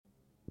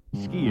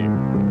skier.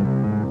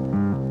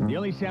 The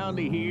only sound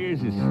he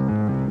hears is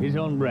his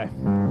own breath.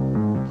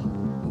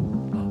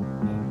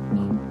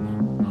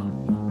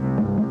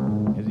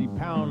 As he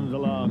pounds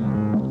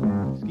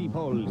along ski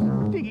poles,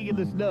 digging in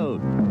the snow.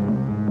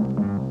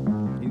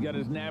 He's got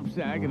his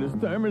knapsack and his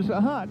thermos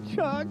of hot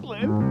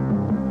chocolate.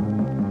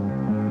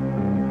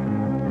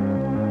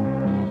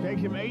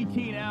 Takes him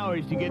 18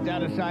 hours to get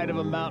down the side of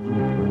a mountain.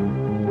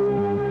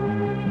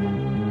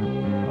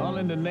 All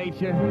into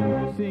nature,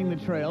 seeing the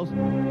trails.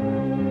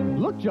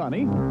 Look,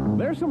 Johnny,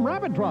 there's some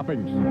rabbit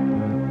droppings.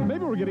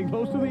 Maybe we're getting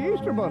close to the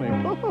Easter Bunny.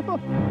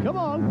 Come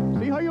on,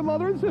 see how your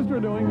mother and sister are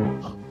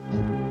doing.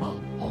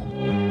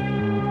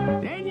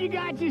 Then you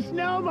got your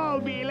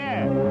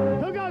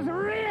snowmobiler, who goes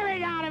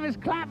reeling out of his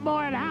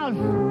clapboard house.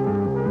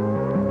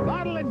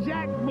 Bottle of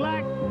Jack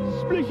Black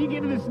splishing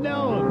into the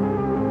snow.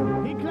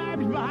 He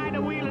climbs behind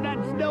the wheel of that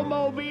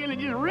snowmobile and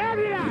just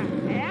revs it up.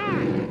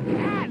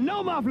 Yeah,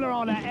 no muffler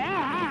on that.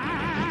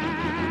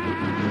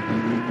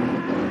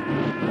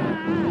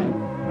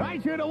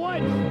 Right through the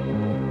woods.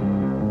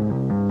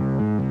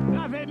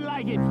 Nothing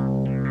like it.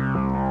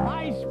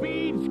 High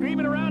speed,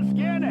 screaming around,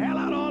 scaring the hell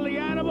out of all the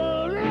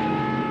animals.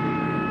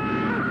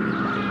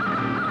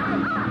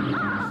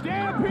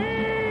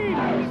 Stampede!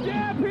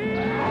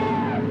 Stampede!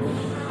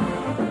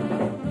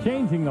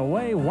 Changing the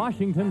way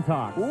Washington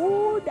talks.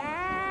 Ooh,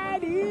 that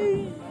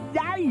is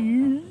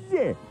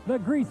nice. The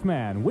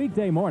Greaseman,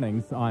 weekday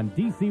mornings on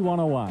DC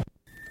 101.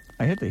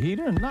 I hit the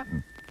heater and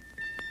nothing.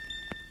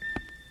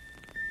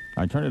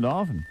 I turned it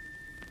off and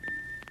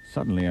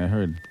suddenly I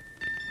heard...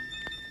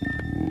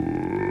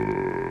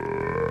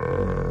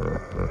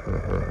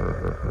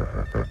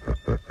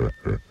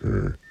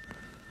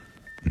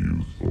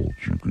 You thought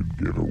you could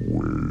get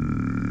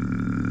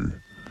away.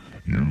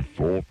 You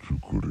thought you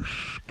could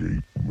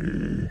escape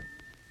me.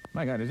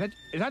 My God, is that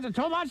the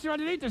tow monster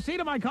underneath the seat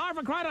of my car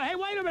for crying out? Hey,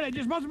 wait a minute,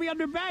 you're supposed to be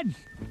under beds.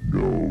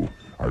 No,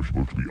 I'm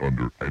supposed to be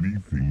under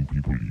anything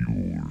people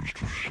use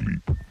to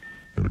sleep.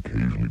 And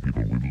occasionally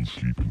people will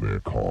sleep in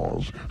their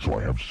cars, so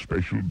I have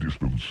special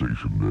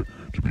dispensation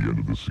to be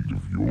under the seat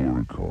of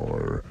your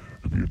car,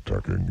 to be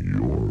attacking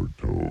your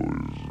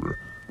toes.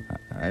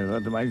 I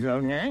thought to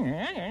myself,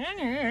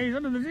 he's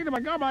under the seat of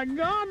my car, my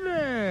God.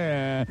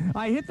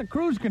 I hit the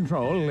cruise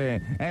control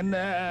and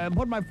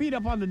put my feet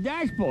up on the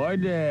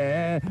dashboard,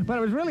 but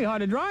it was really hard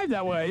to drive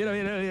that way. You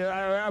know,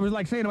 I was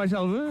like saying to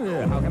myself,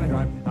 how can I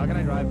drive? How can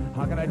I drive?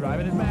 How can I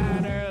drive in this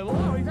manner?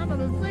 Whoa, he's under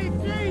the seat,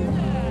 Jesus!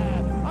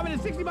 I'm in a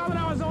 60 mile an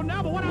hour zone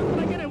now, but what else can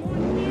I get in?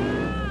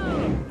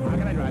 How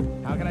can I drive?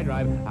 How can I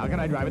drive? How can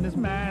I drive in this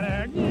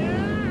manner?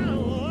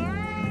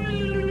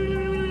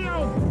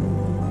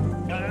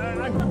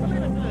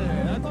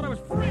 I thought I was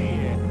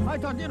free. I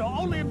thought,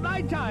 only at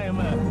nighttime.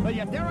 But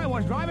yet there I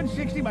was driving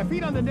 60, my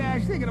feet on the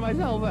dash, thinking to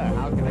myself,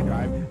 how can I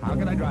drive? How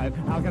can I drive?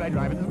 How can I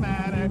drive in this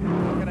manner?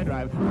 How can I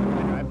drive? How can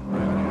I drive?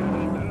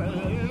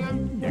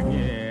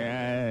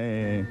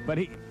 Yeah. But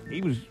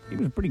he was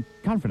pretty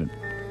confident.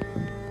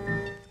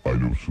 I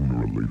know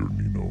sooner or later,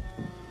 Nino,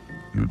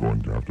 you're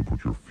going to have to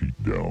put your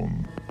feet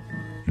down.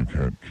 You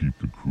can't keep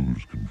the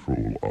cruise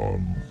control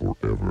on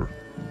forever.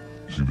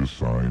 See the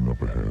sign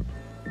up ahead?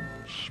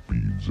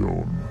 Speed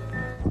zone.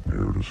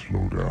 Prepare to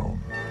slow down.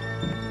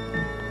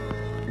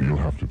 You'll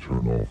have to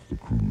turn off the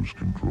cruise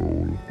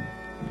control.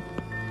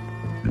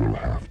 You'll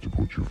have to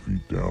put your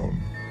feet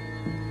down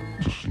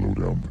to slow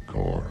down the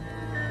car.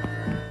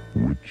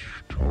 Which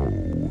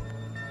toe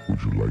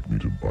would you like me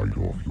to bite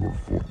off your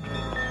foot?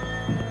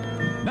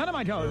 None of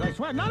my toes, I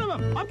swear, none of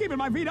them. I'm keeping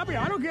my feet up here.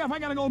 I don't care if I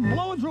gotta go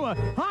blowing through a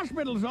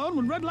hospital zone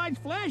when red lights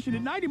flashing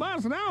at 90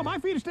 miles an hour. My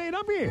feet are staying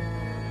up here.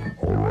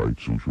 All right,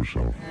 suit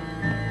yourself.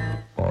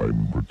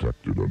 I'm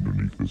protected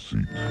underneath the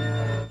seat.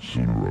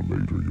 Sooner or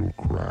later, you'll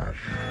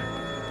crash.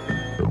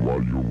 And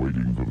while you're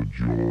waiting for the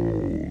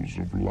jaws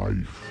of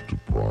life to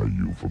pry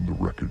you from the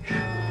wreckage,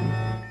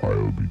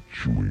 I'll be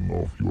chewing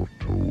off your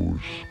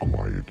toes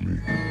quietly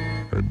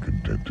and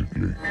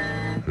contentedly.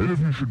 And if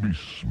you should be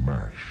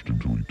smashed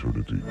into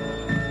eternity,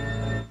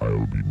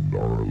 I'll be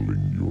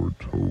gnarling your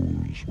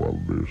toes while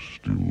they're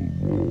still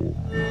warm.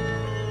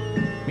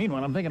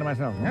 Meanwhile, I'm thinking to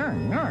myself,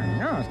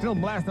 still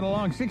blasting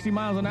along 60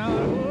 miles an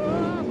hour.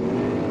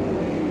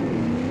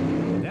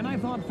 Then I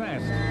thought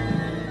fast.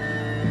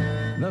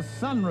 The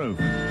sunroof.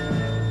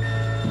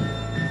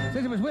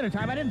 Since it was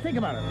wintertime, I didn't think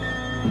about it.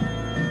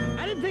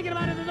 I didn't think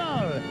about it at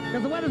all.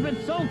 Because the weather's been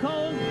so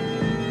cold.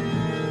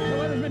 The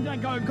weather's been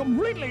like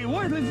completely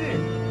worthless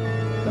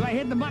that I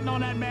hit the button on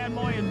that bad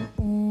boy and...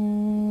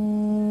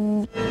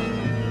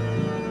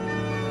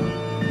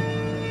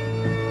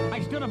 I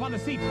stood up on the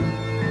seat,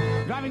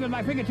 driving with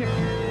my fingertips.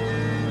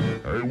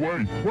 Hey,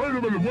 wait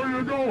a minute, where are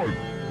you going?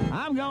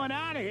 I'm going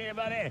out of here,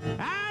 buddy.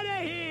 Out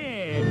of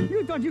here.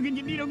 You thought you could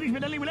get Nino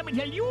Greaseman. Let me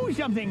tell you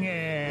something.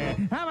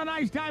 Have a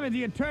nice time at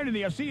the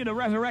eternity. I'll see you in the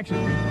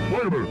resurrection.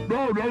 Wait a minute.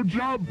 No, don't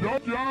jump.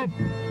 Don't jump.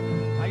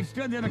 I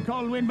stood there, the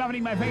cold wind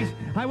buffeting my face.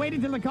 I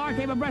waited till the car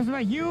came abreast of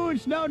a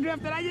huge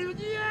snowdrift, and I just...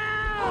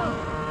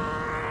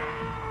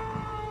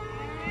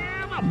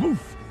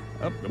 Boof!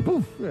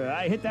 Poof!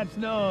 I hit that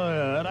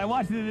snow, and I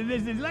watched it in the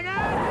distance. Like,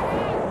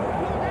 yeah!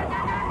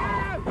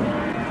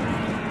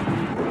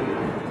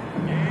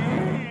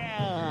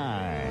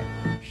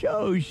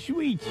 So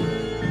sweet.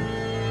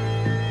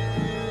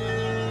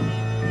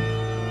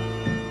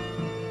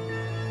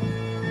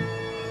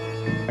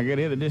 I could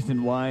hear the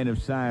distant whine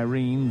of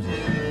sirens.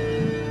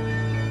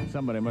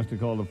 Somebody must have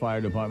called the fire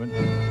department.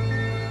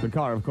 The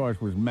car, of course,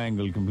 was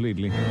mangled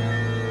completely.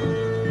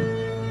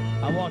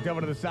 I walked over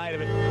to the side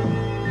of it.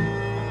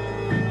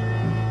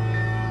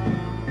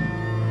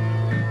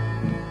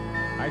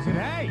 I said,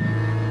 hey!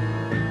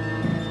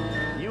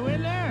 You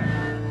in there?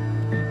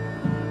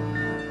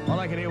 All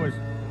I could hear was...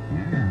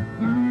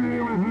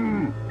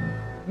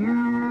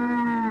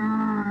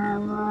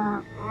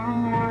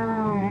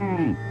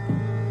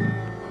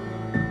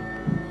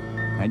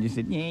 I just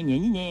said, I'm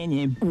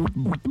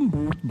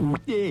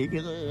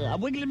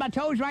wiggling my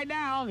toes right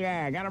now.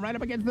 Yeah, got them right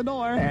up against the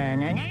door.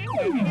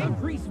 The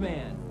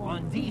Greaseman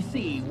on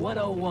DC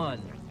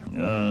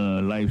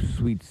 101. Life's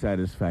sweet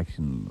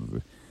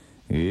satisfactions.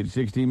 It's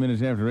 16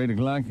 minutes after 8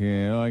 o'clock.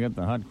 I got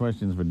the hot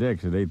questions for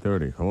Dix at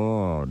 8:30.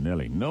 Oh,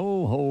 Nelly.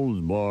 No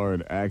holds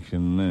barred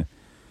action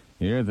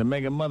here at the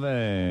Mega Mother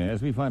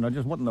as we find out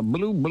just what in the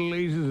blue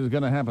blazes is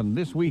going to happen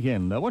this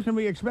weekend. What can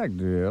we expect?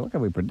 What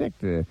can we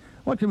predict?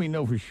 What can we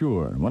know for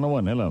sure?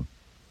 101, hello.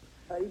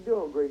 How you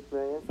doing,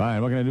 Greaseman?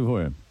 Fine, what can I do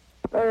for you?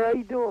 Hey, how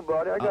you doing,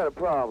 buddy? I got a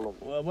problem.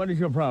 Well, what is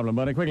your problem,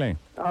 buddy? Quickly.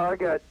 I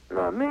got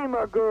me and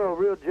my girl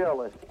real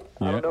jealous.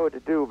 Yeah. I don't know what to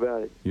do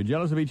about it. You're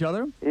jealous of each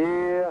other?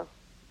 Yeah.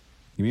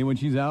 You mean when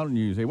she's out and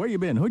you say, where you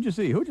been? Who'd you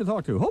see? Who'd you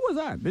talk to? Who was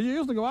that? Did you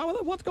used to go out with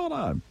her? What's going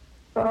on?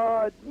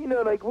 Like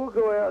we'll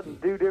go out and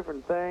do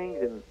different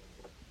things,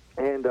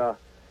 and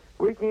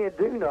we can't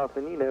do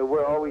nothing.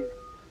 We're always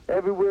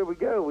everywhere we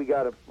go. We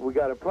got a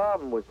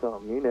problem with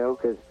something.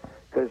 Because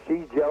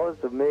she's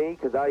jealous of me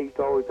because I used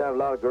to always have a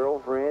lot of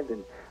girlfriends,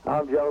 and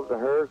I'm jealous of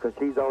her because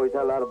she's always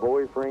had a lot of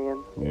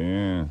boyfriends.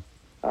 Yeah.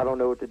 I don't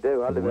know what to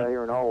do. I live out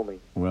here in Albany.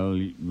 Well,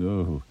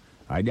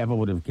 I never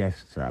would have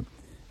guessed that.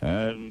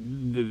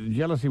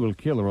 Jealousy will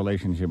kill a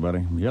relationship,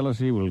 buddy.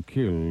 Jealousy will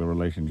kill a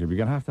relationship. You're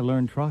going to have to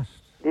learn trust.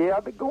 Yeah,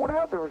 I've been going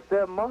out there for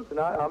 7 months, and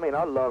I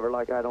love her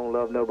like I don't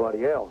love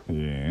nobody else.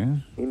 Yes?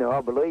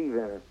 I believe in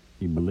her.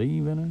 You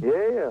believe in her?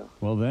 Yeah.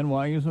 Well, then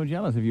why are you so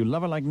jealous? If you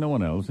love her like no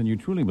one else and you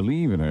truly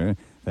believe in her,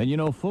 then you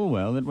know full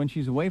well that when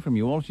she's away from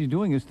you, all she's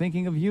doing is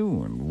thinking of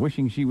you and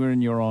wishing she were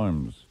in your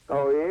arms.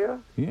 Oh, yeah?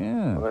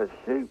 Yeah. Well,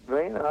 shoot,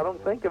 man, I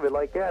don't think of it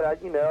like that.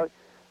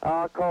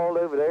 I called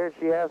over there.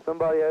 She has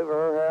somebody over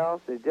her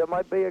house. It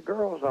might be a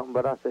girl or something,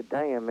 but I said,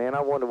 damn, man,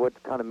 I wonder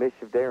what kind of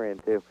mischief they're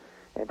into.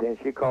 And then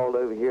she called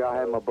over here. I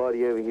had my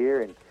buddy over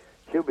here, and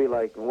she'll be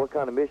like, what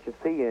kind of mischief is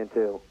he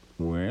into?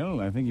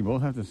 Well, I think you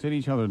both have to sit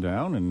each other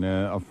down and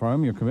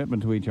affirm your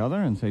commitment to each other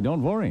and say,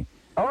 don't worry.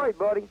 All right,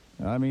 buddy.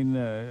 I mean,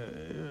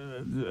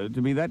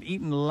 to be that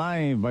eaten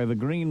alive by the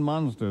green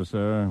monster,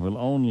 sir, will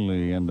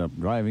only end up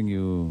driving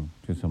you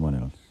to someone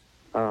else.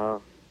 Uh-huh.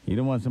 You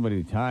don't want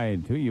somebody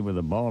tied to you with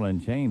a ball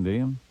and chain, do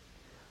you?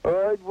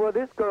 Well,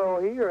 this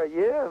girl here,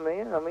 yeah,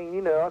 man.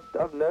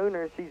 I've known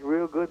her. She's a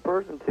real good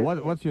person, too.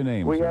 What's your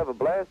name, We sir? have a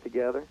blast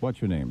together.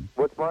 What's your name?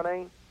 What's my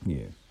name?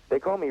 Yes. They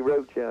call me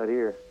Roach out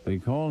here. They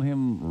call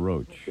him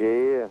Roach.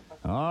 Yeah.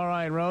 All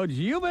right, Roach,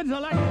 you've been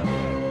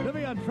selected to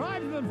be a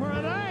tribesman for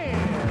a day.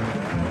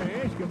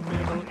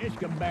 Ishkabibble,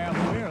 ishkabam,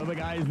 we're the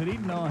guys that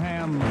eat no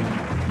ham.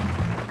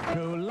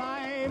 To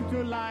live,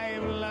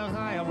 l'chaim,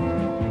 l'chaim,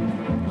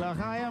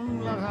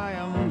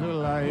 l'chaim, to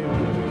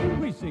live.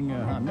 We sing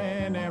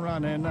nene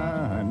running,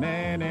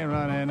 nene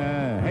running.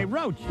 Hey,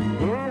 Roach.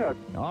 Yeah.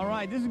 All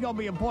right, this is going to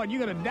be important.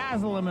 You're going to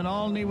dazzle them in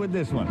Albany with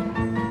this one.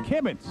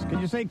 Kibitz. Can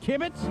you say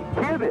kibitz?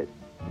 Kibitz.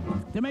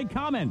 To make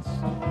comments.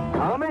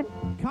 Comment?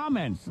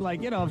 Comments.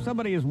 Like, if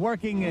somebody is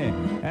working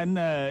and,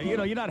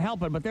 you're not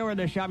helping, but they're in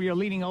the shop, you're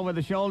leaning over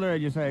the shoulder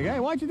and you say, hey,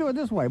 why'd you do it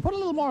this way? Put a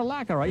little more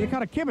lacquer, right? You're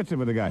kind of kibitzing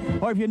with the guy.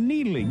 Or if you're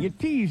needling, you're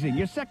teasing,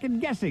 you're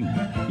second-guessing.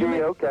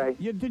 Okay.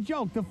 The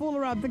joke, the fool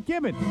around, the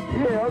kibitz.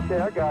 Yeah, okay,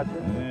 I got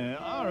you.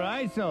 All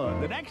right, so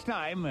the next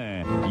time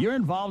you're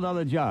involved on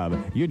the job,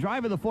 you're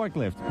driving the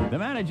forklift, the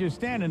manager's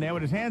standing there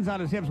with his hands on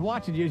his hips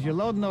watching you as you're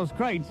loading those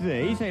crates.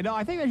 He say, no,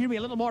 I think there should be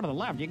a little more to the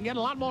left. You can get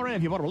a lot more in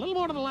if you put a little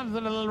more to the left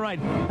than a little right.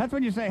 That's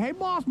when you say, hey,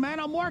 boss, man,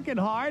 I'm working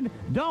hard.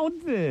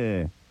 Don't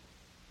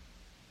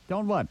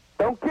what?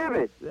 Don't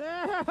kibitz.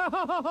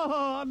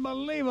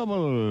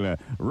 Unbelievable.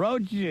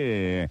 Roach,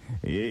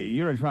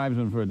 you're a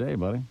tribesman for a day,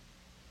 buddy.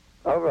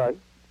 All right.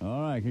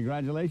 All right,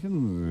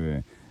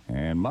 congratulations.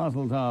 And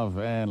mazel tov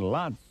and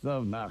lots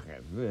of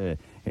nachas.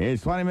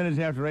 It's 20 minutes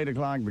after 8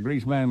 o'clock. The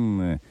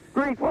Greaseman.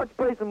 Grease, why don't you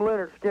play some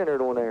Leonard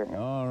Skinner on there?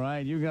 All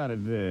right, you got it.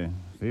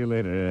 See you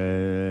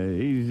later.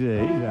 He's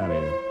out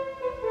of here.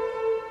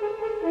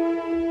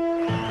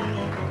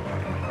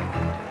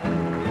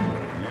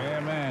 Yeah,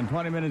 man.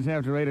 20 minutes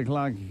after 8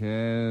 o'clock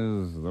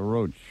as the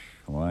Roach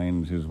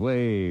winds his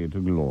way to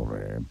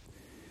glory.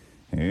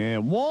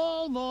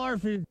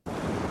 Waldorf is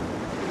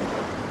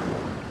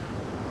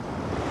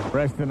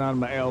resting on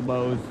my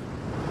elbows.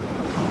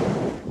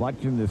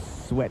 watching the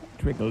sweat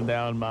trickle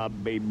down my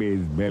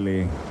baby's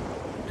belly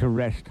to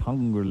rest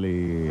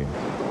hungrily,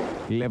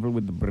 level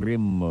with the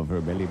brim of her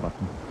belly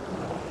button.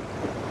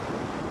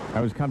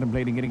 I was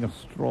contemplating getting a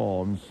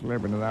straw and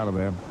slurping it out of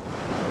there.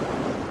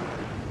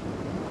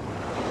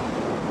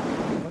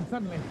 When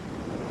suddenly,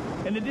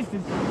 in the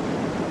distance,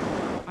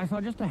 I saw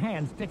just a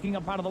hand sticking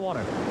up out of the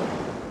water.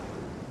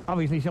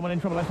 Obviously someone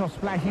in trouble. I saw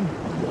splashing.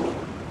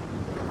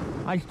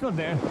 I stood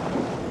there.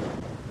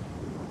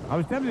 I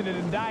was tempted to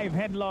dive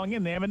headlong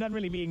in there, but not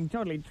really being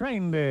totally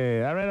trained.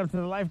 I ran up to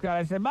the lifeguard.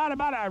 I said, bada.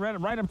 I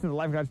ran right up to the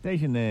lifeguard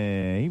station.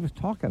 He was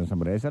talking to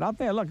somebody. I said, out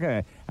there, look,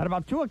 at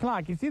about 2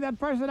 o'clock, you see that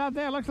person out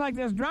there? Looks like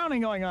there's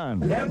drowning going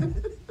on. Yep.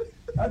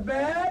 That's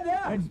bad,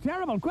 yeah. It's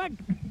terrible. Quick.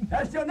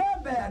 That's still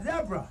not bad,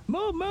 that, bro.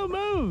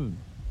 Move.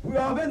 We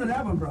all been to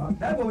that one, bro.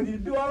 That's what we need to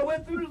do all the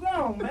way through the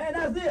song, man.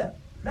 That's it.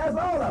 That's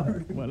all of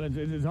it. Well,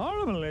 it's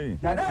horrible.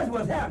 Now, that's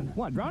what's happening.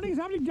 What, drowning's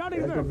happening? That's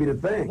going to be the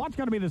thing. What's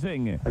going to be the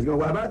thing? That's going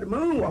to what about the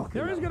moonwalking?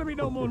 There is going to be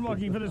no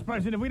moonwalking for this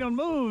person if we don't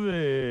move.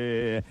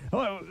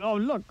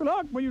 Look.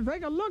 Will you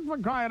take a look, for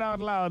crying out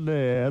loud?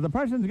 The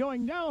person's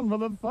going down for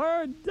the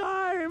 3rd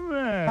time.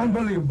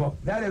 Unbelievable.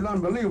 That is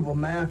unbelievable,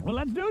 man. Well,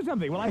 let's do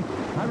something. Well,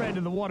 I ran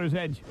to the water's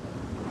edge.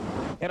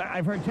 And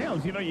I've heard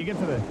tales. You know, you get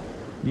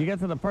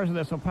to the person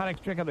that's so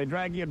panic-stricken, they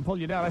drag you and pull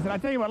you down. I said, I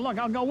tell you what, look,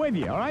 I'll go with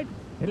you, all right?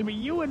 It'll be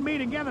you and me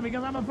together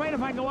because I'm afraid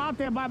if I go out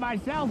there by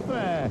myself,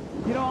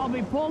 I'll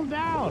be pulled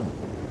down.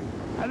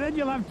 And then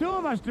you'll have 2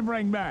 of us to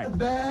bring back.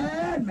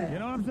 Bad, man. You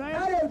know what I'm saying?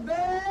 That is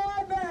bad.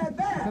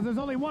 Because there's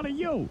only one of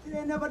you. It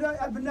ain't never done,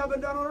 I've never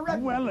done on a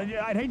record. Well,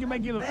 I'd hate to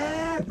make you...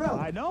 Bad, bro.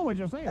 I know what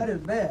you're saying. That is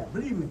bad.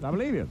 Believe me. I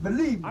believe you.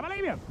 Believe me. I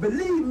believe you.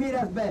 Believe me,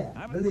 that's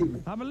bad. Believe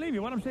me. I believe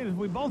you. What I'm saying is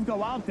we both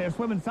go out there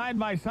swimming side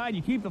by side.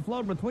 You keep the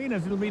float between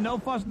us. It'll be no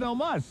fuss, no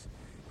muss.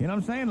 You know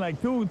what I'm saying?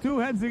 Like two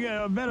heads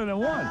are better than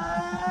one.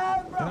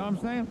 You know what I'm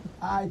saying?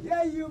 I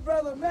hear you,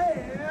 brother,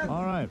 man.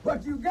 All right.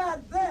 What you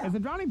got there? There's a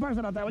drowning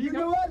person out there. Well, you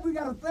know what? We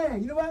got a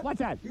thing. You know what? What's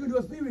that? You can do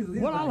a series of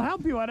these. Well, I'll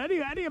help you at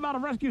any amount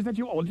of rescues that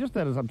you want. Well, just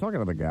that as I'm talking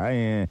to the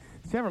guy,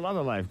 several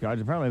other lifeguards,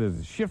 apparently there's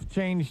a shift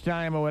change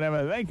time or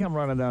whatever. They come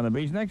running down the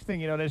beach. Next thing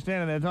you know, they're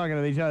standing there talking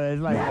to each other.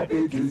 It's like...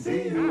 Happy to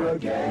see you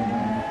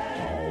again.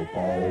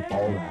 Oh,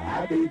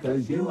 happy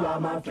because you are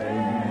my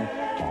friend.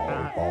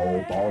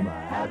 Oh, I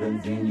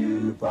haven't seen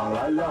you for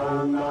a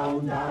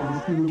long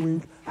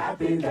time.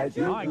 Happy that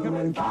you're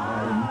doing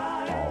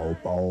fine.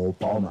 Oh,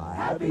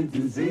 happy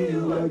to see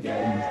you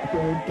again.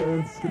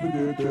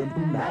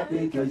 Happy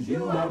because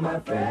you are my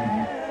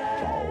friend.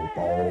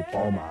 Oh,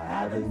 I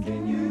haven't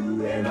seen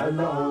you in a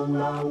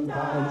long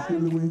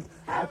time.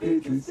 Happy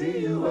to see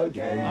you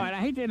again. All right, I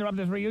hate to interrupt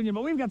this reunion,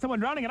 but we've got someone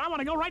drowning, and I want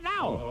to go right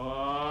now.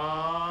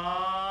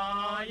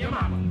 Your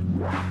mama.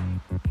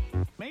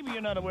 Maybe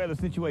you're not aware of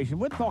the situation.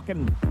 We're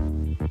talking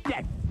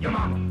death. Your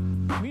mama.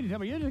 You mean to tell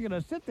me you're just going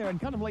to sit there and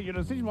contemplate your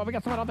decision while we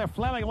got someone out there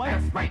flailing away?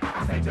 That's right.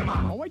 I said your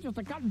mama. Oh, wait just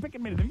a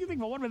cotton-picking minute. If you think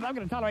for 1 minute I'm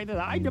going to tolerate this,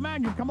 I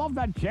demand you come off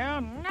that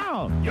chair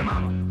now. Your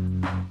mama.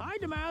 I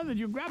demand that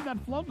you grab that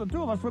float, the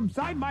 2 of us, from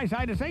side by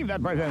side to save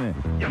that person.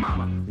 Your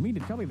mama. You mean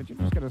to tell me that you're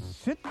just going to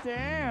sit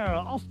there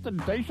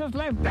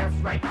ostentatiously? That's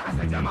right. I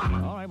said your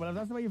mama. All right, well, if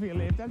that's the way you feel,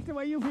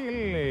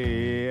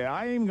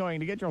 I'm going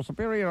to get your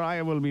superior.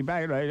 I will be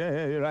back.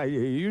 Right,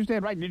 you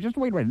stand right. Just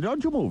wait.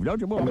 Don't you move. I'm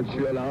going to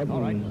chill out. All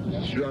right.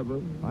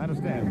 Struggle. I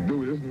understand.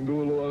 Do this and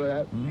do a little of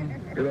that.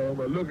 Mm-hmm. You know,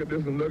 but look at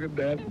this and look at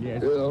that.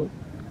 Yes. You know,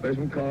 play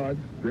some cards,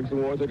 drink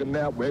some water, take a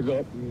nap, wake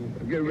up,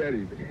 and get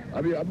ready.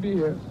 I'll be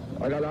here.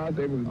 I got a lot of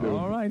things to do.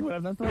 All right, well,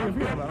 if that's the way you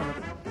feel about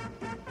it.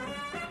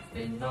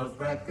 Spin those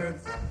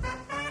records.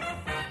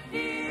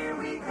 Here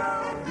we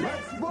go.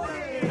 Let's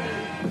boogie.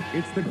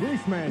 It's the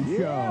Greaseman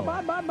Show.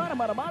 I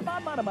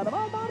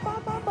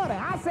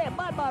said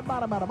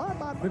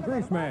The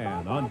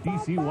Greaseman on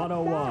DC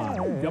 101,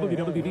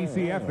 WWDC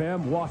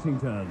FM,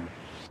 Washington.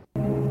 I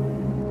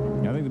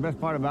think the best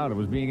part about it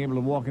was being able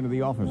to walk into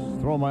the office,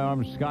 throw my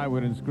arms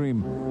skyward and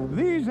scream,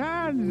 "These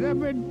hands have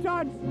been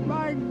touched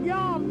by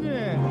God!"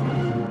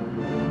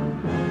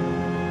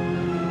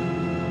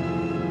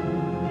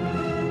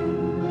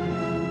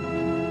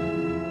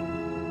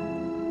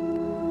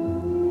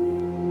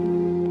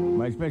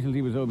 My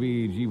specialty was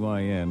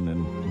OB/GYN,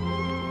 and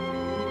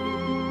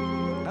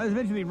I was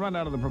eventually run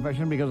out of the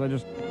profession because I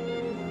just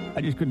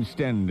couldn't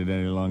stand it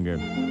any longer.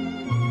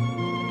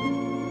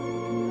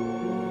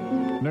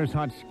 Nurse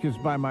Hotchkiss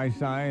by my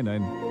side.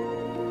 I'd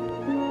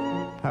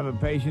have a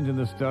patient in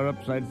the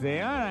stirrups. I'd say,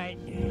 "All right,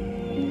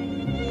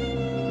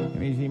 let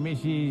me see,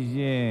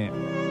 Mrs.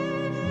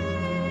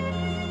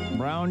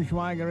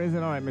 Braunschweiger, is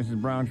it? All right, Mrs.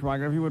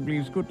 Braunschweiger, if you would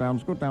please scoot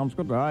down.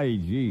 Ay,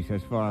 geez,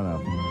 that's far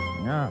enough.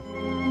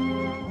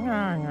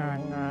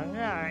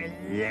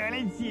 Yeah,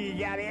 let's see,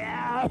 got it.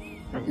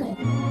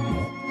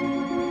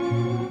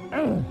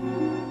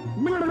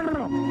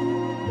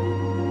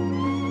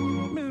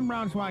 Mrs.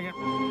 Braunschweiger,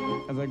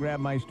 as I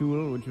grabbed my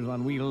stool, which was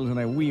on wheels, and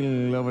I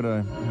wheeled over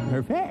to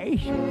her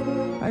face,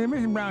 I said,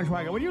 "Mrs.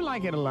 Braunschweiger, would you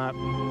like it a lot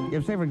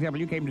if, say, for example,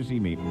 you came to see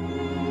me,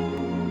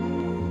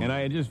 and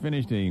I had just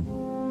finished a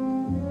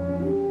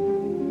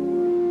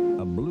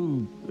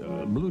blue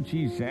blue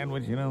cheese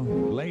sandwich,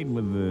 laden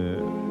with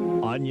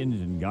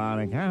onions and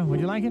garlic. Huh? Would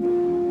you like it?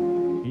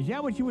 Is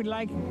that what you would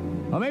like?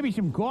 Or maybe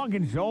some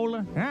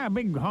gorgonzola? Huh? A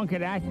big hunk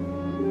of that.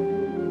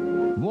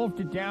 Wolfed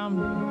it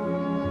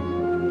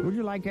down. Would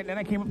you like that? Then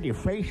I came up to your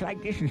face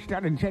like this and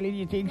started telling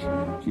you things.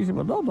 She said,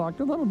 well, no,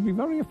 doctor, that would be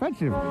very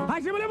offensive.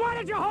 I said, well, then why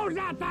don't you hold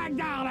that thing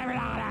down every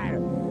now and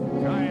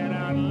then? Crying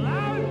out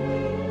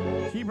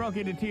loud. She broke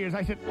into tears.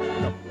 I said,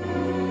 no.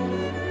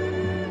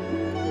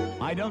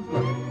 I don't...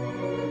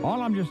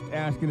 All I'm just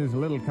asking is a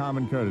little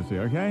common courtesy,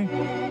 okay?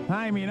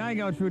 I mean, I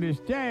go through this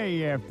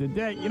day after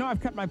day. I've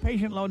cut my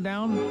patient load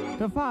down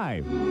to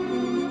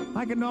 5.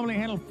 I can normally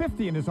handle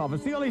 50 in this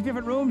office. See all these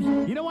different rooms?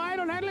 You know why I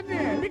don't handle it?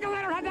 Because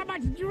I don't have that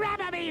much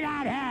Dramamine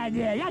on hand.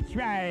 Yeah, that's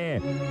right.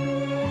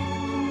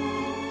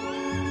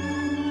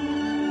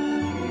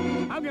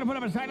 I'm going to put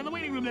up a sign in the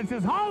waiting room that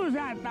says, hose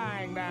that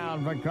thing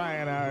down, for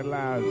crying out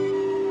loud.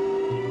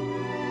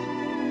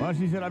 Well,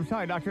 she said, I'm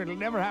sorry, doctor, it'll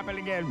never happen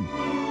again.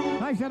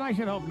 I said, I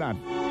should hope not.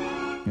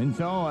 And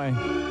so I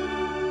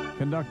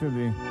conducted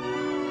the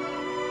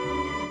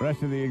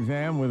rest of the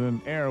exam with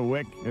an air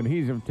wick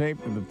adhesive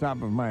taped to the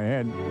top of my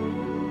head.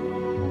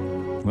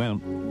 Well,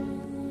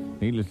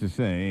 needless to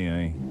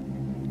say,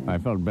 I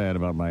felt bad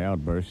about my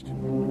outburst.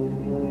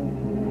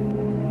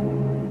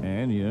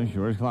 And,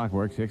 sure as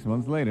clockwork, 6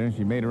 months later,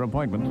 she made her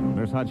appointment.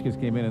 Nurse Hotchkiss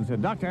came in and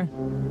said, Doctor,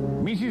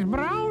 Mrs.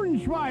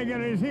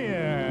 Braunschweiger is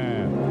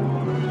here.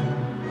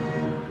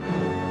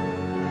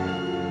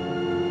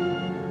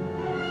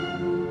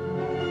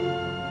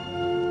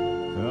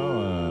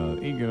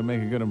 Eager to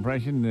make a good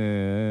impression.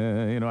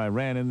 I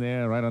ran in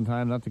there right on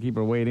time, not to keep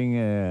her waiting.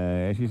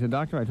 She said,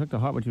 Doctor, I took to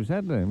heart what you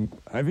said.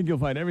 I think you'll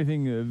find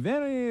everything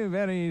very,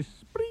 very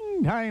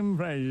springtime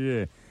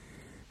fresh.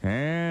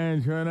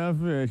 And sure enough,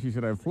 she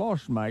said, I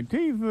flossed my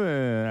teeth.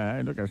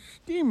 I took a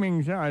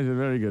steaming shower. I said,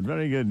 very good,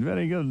 very good,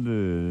 very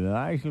good.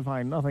 I shall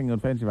find nothing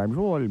offensive. I'm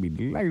sure it'll be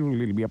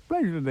delightful. It'll be a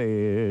pleasure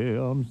today.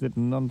 I'm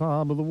sitting on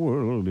top of the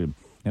world. And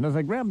as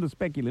I grabbed the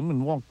speculum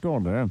and walked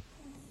toward her,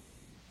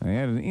 I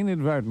had an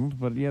inadvertent,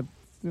 but yet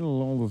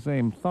still all the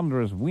same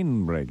thunderous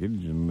wind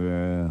breakage, and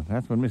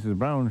that's when Mrs.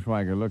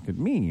 Braunschweiger looked at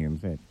me and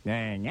said, The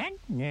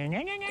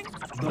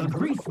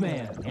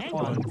Greaseman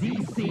on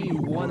DC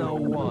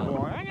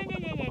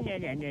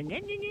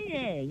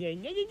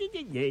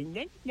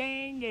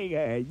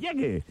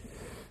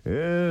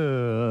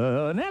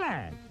 101.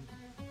 Nella!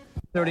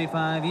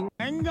 35 years.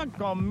 Venga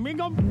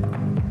conmigo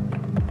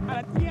a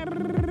la tierra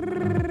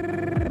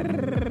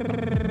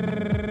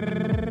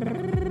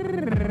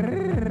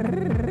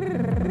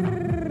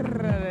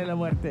de la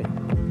muerte.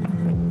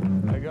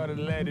 I go to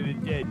the land of the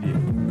dead.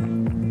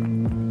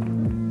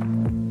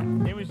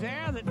 It was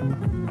there that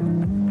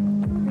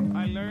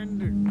I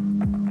learned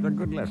a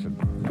good lesson.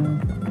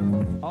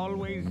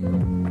 Always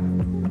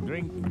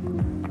drink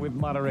with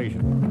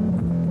moderation.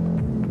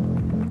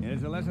 And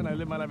it's a lesson I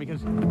live my life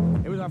because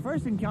it was our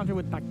first encounter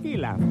with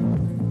tequila.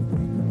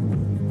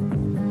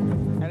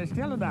 And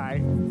Estelle and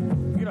I,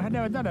 had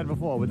never done that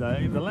before with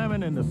the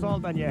lemon and the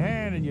salt on your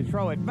hand and you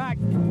throw it back.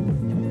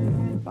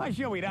 I'm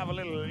sure we'd have a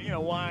little,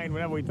 wine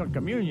whenever we took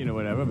communion or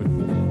whatever, but,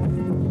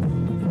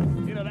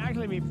 to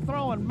actually be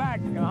throwing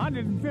back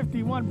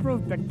 151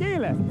 proof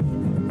tequila,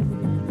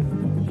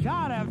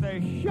 shot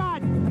after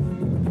shot.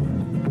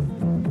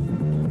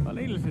 Well,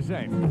 needless to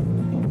say,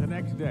 the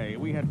next day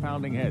we had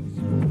pounding heads.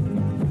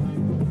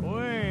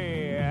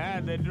 We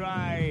had the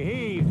dry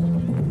heaves.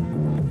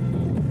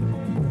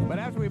 But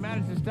after we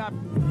managed to stop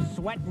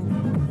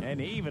sweating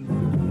and heaving,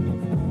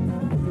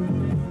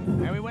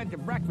 and we went to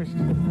breakfast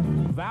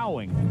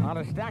vowing on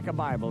a stack of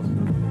Bibles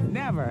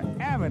never,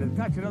 ever to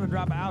touch another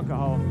drop of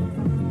alcohol.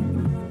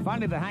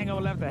 Finally, the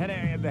hangover left,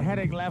 the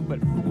headache left, but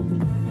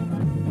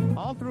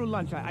all through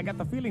lunch, I got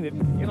the feeling that,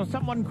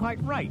 something wasn't quite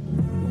right.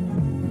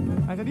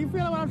 I said, do you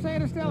feel what I'm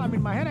saying, Estelle? I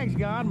mean, my headache's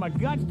gone, my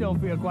guts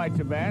don't feel quite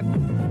so bad,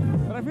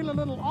 but I feel a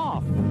little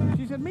off.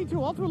 She said, me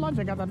too. All through lunch,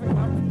 I got that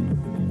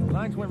feeling.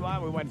 Lunch went by,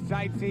 we went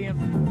sightseeing.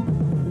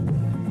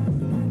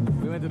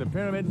 We went to the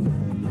pyramids.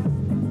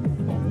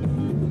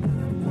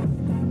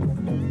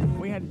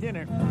 We had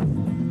dinner.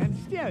 And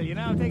still,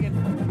 I'm thinking,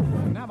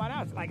 how about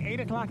us? It's like 8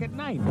 o'clock at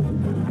night.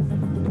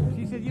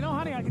 She said,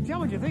 honey, I can tell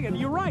what you're thinking.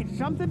 You're right.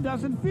 Something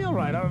doesn't feel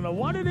right. I don't know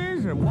what it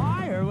is or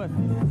why or what.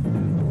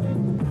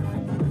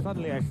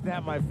 Suddenly, I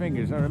snapped my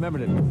fingers. I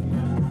remembered it.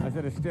 I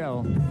said,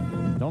 Estelle,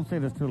 don't say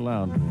this too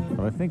loud,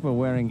 but I think we're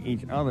wearing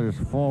each other's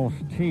false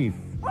teeth.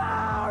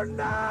 Oh,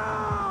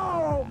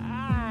 no!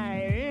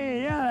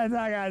 Yeah, that's all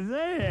I gotta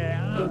say.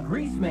 The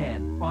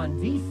Greaseman on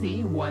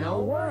DC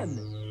 101.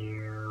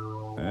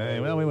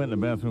 Well, we went in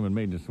the bathroom and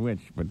made the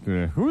switch, but...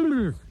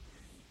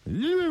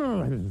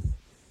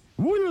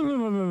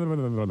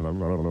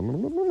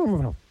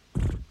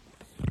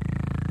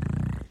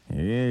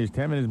 It's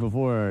 10 minutes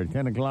before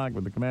 10 o'clock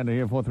with the commander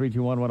here,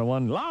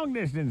 4321101, long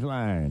distance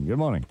line. Good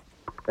morning.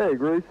 Hey,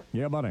 Grease.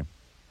 Yeah, buddy.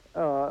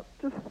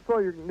 Just saw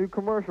your new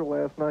commercial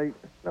last night,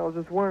 and I was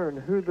just wondering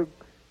who the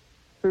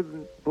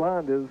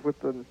blonde is with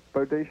the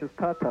bodacious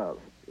tatas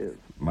is.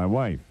 My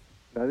wife.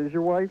 That is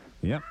your wife?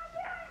 Yep.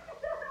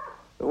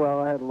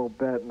 Well, I had a little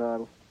bet and I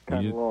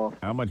kind of lost.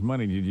 How much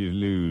money did you just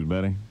lose,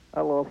 buddy?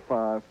 I lost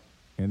 5.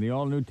 In the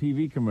all-new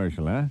TV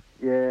commercial, huh?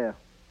 Yeah.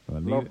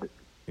 Well, Loved it.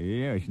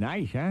 Yeah, it's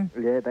nice, huh?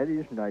 Yeah, that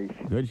is nice.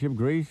 Good ship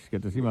grease.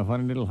 Get to see my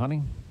funny little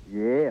honey.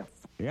 Yeah.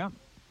 Yeah.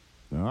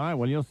 All right.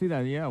 Well, you'll see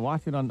that. Yeah,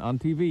 watch it on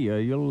TV.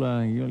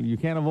 You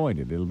can't avoid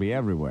it. It'll be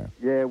everywhere.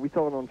 Yeah, we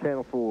saw it on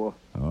Channel 4.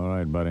 All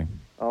right, buddy.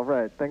 All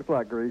right. Thanks a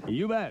lot, Grease.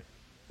 You bet.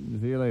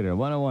 See you later.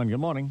 101. Good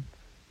morning.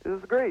 This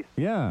is Grease.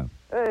 Yeah.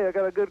 Hey, I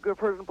got a good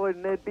person who played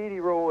Ned Beatty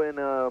role in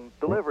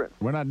Deliverance.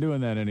 We're not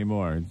doing that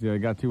anymore. It's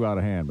got too out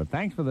of hand. But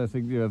thanks for this.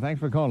 Thanks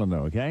for calling,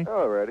 though. Okay.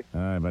 Alrighty.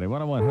 All right, buddy.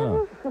 101.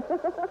 Hello.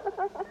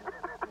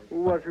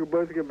 What your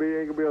bus can be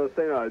ain't gonna be able to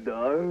say that,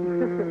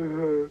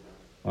 dog.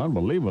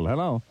 Unbelievable.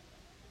 Hello.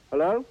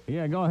 Hello?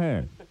 Yeah, go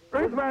ahead.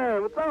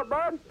 Greaseman, what's up,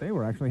 bud? They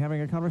were actually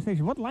having a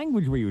conversation. What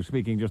language were you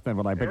speaking just then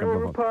when I picked up the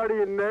We're phone?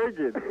 partying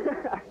naked.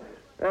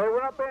 Hey,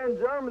 we're up there in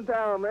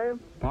Germantown, man.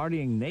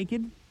 Partying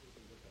naked?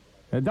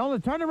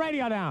 Don't turn the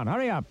radio down.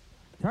 Hurry up.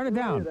 Turn it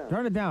down.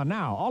 Turn it down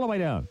now. All the way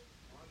down.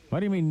 What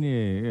do you mean?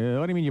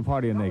 What do you mean you're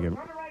partying naked?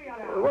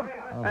 Oh,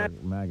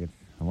 maggots.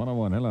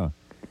 101. Hello.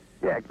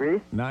 Yeah,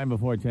 Grease. 9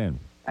 before 10.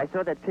 I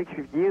saw that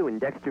picture of you and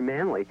Dexter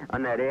Manley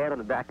on that ad on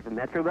the back of the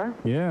Metro bus.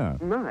 Yeah.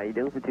 My,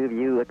 don't the two of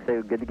you look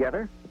so good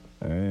together?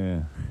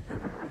 Yeah.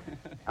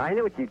 I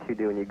know what you two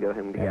do when you go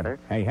home together.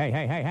 Hey. Hey.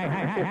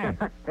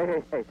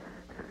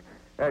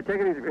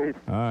 Take it easy, Grease.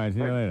 All right, see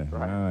you later. All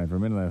right, for a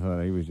minute I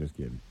thought he was just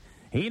kidding.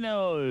 He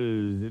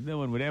knows that no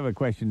one would ever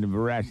question the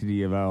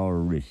veracity of our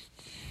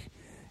wrists.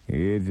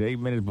 It's 8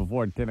 minutes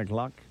before 10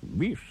 o'clock.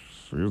 This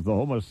is the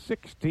home of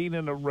 16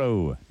 in a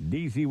row.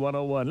 DC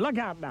 101. Look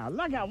out now.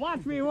 Look out.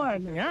 Watch me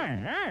work.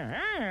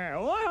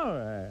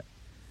 Whoa.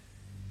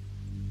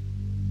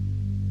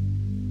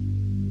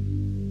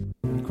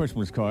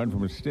 Christmas card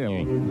from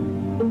Estelle.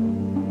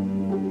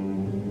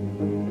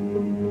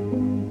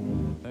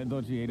 I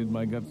thought she hated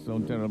my guts so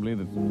terribly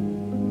that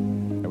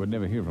I would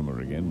never hear from her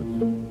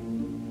again,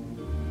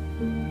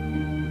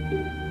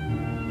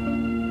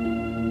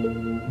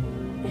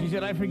 but she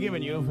said, I've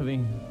forgiven you for the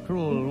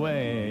cruel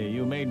way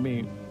you made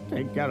me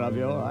take care of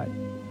you.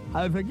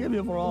 I forgive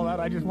you for all that.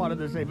 I just wanted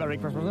to say Merry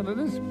Christmas, and it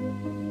is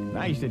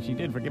nice that she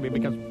did forgive me,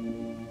 because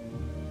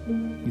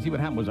you see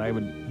what happened was I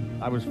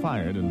was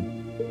fired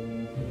and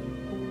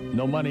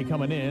no money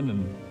coming in,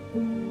 and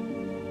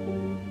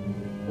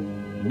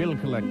bill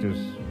collectors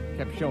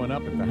kept showing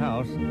up at the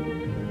house.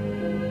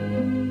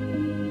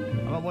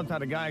 One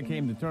time a guy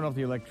came to turn off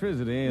the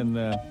electricity, and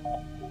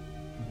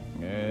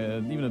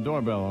even the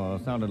doorbell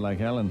sounded like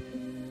hell. And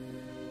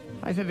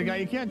I said to the guy,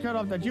 you can't turn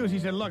off the juice. He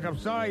said, look, I'm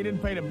sorry you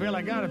didn't pay the bill.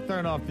 I got to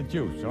turn off the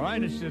juice, all right?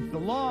 It's the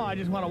law. I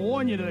just want to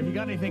warn you that if you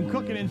got anything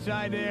cooking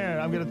inside there,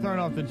 I'm going to turn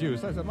off the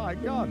juice. I said, my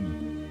God.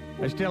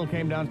 Estelle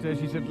came downstairs.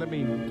 She said, let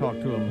me talk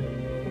to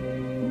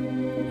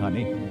him,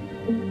 honey.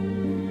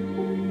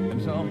 And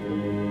so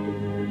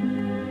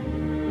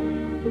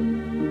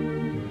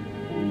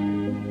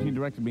she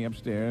directed me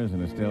upstairs,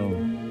 and Estelle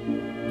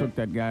took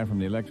that guy from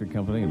the electric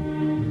company. And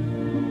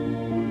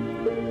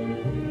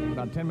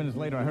about 10 minutes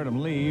later, I heard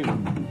him leave. I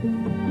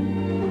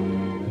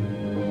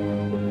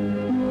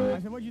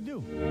said, what'd you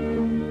do?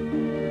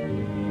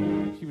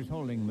 She was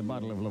holding the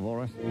bottle of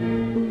Levoris.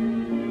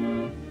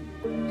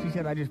 She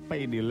said, I just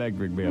paid the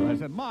electric bill. I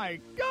said, my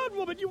God,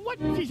 woman, you what?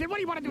 She said, what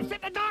do you want to do,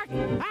 sit in the dark?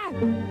 Huh?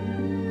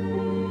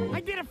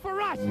 I did it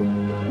for us.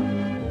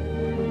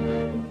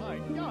 My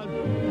God.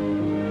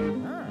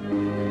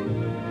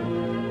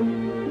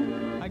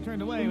 I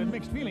turned away with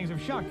mixed feelings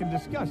of shock and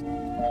disgust.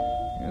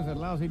 There's that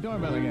lousy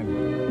doorbell again.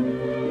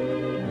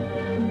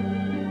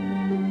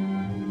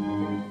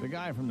 The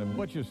guy from the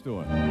butcher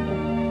store. He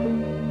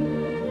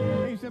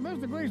said,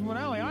 Mr. Greasman,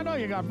 Alley, I know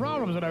you got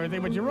problems and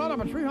everything, but you wrote up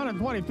a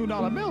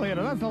 $322 bill here.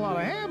 That's a lot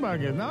of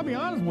hamburgers. Now, I'll be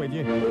honest with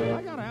you.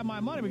 I got to have my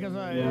money because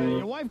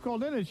your wife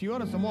called in and she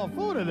ordered some more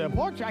food at the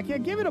porch. I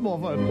can't give you the more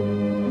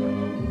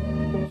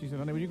food. She said,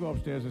 honey, would you go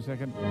upstairs a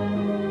second?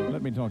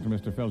 Let me talk to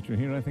Mr. Felcher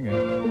here. I think I...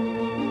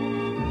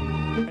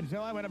 And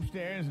so I went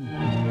upstairs and...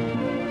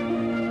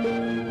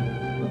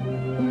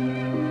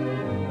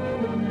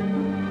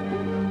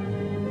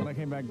 When I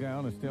came back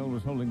down, Estelle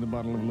was holding the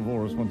bottle of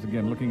Levoris once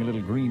again, looking a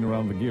little green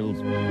around the gills.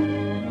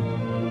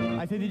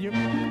 I said, did you?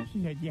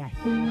 She said, yes.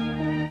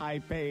 I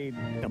paid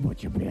the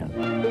butcher bill.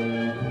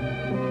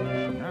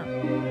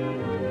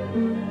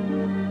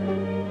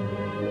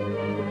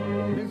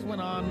 This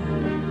went on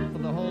for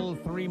the whole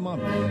 3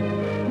 months.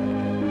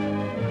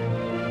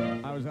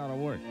 I was out of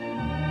work.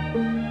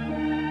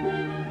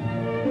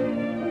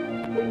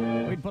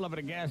 We'd pull up at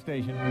a gas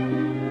station.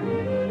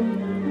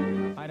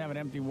 I'd have an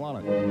empty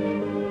wallet.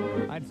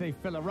 I'd say,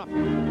 fill her up.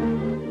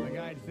 The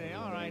guy'd say,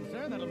 all right,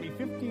 sir, that'll be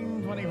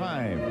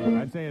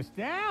 $15.25. I'd say,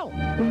 Estelle!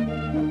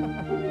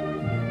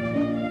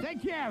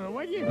 Take care of it,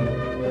 would you?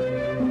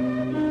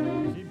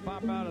 She'd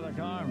pop out of the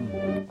car.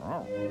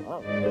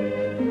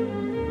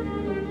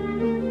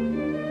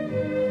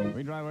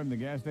 We'd drive over to the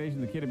gas station.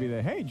 The kid would be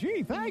there. Hey,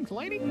 gee, thanks,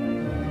 lady.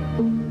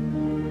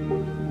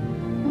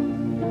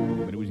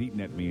 But it was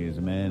eating at me as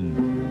a man.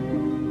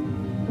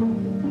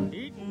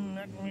 Eating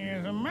at me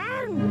as a man.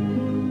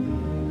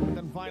 But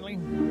then finally,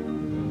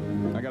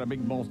 I got a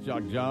big boss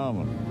jock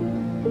job.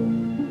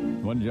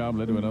 One job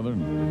led to another.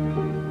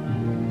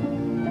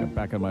 Got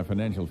back on my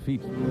financial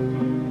feet. I'll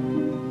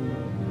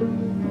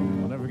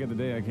never forget the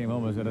day I came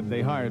home and said,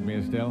 they hired me,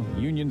 Estelle.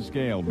 Union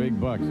scale, big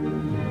bucks.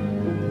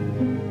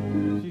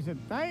 She said,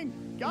 thank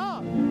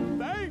God,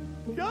 thank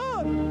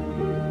God.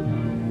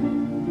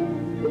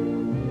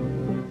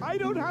 I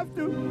don't have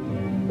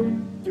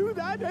to do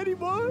that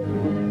anymore.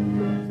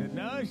 I said,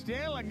 no,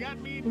 Estelle, I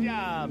got me a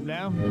job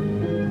now.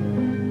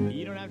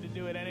 You don't have to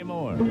do it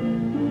anymore.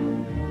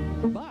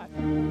 But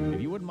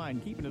if you wouldn't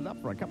mind keeping it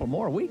up for a couple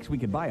more weeks, we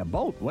could buy a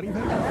boat. What do you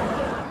think?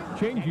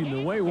 Changing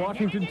the way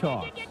Washington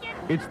talks.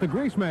 It's the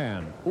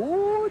Greaseman.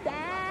 Ooh,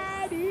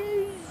 that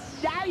is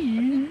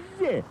nice.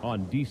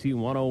 On DC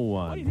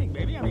 101. What do you think,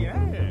 baby? I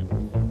mean,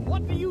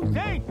 what do you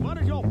think? What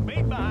is your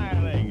big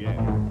behind leg?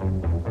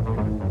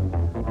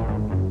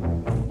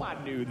 Why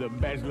do the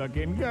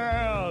best-looking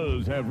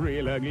girls have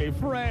real ugly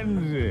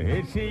friends?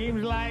 It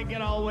seems like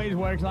it always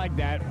works like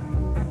that.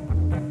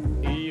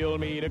 You'll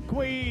meet a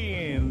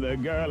queen, the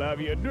girl of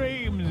your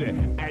dreams,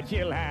 and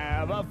she'll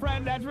have a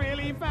friend that's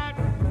really fat.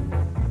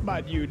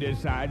 But you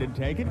decide to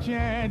take a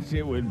chance.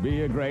 It would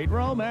be a great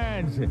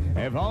romance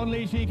if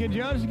only she could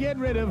just get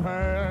rid of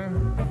her.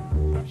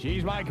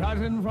 She's my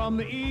cousin from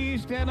the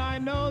east, and I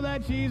know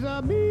that she's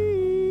a beast.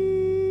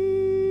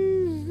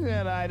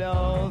 And I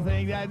don't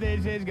think that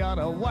this is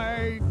gonna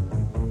work.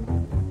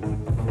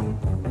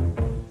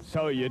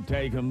 So you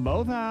take them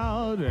both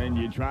out and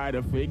you try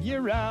to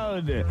figure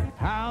out,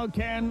 how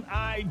can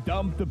I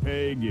dump the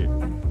pig?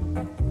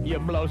 You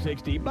blow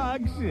 $60,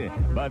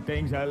 but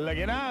things are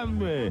looking up.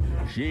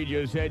 She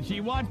just said she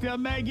wants to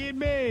make it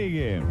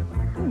big.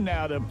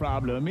 Now the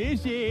problem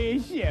is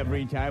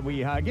every time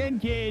we hug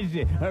and kiss,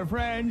 her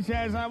friend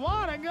says, I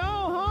want to go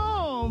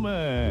home.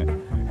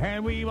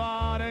 And we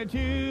want her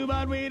to,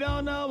 but we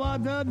don't know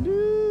what to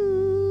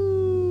do.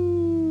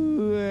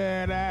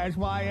 And that's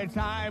why it's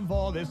time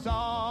for this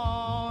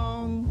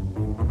song.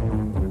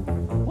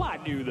 Why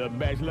do the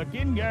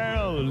best-looking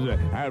girls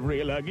have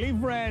real ugly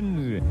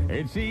friends?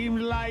 It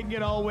seems like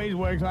it always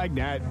works like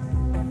that.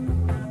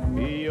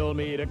 You'll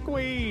meet a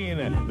queen,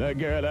 the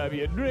girl of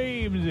your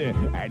dreams,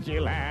 and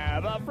she'll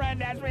have a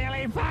friend that's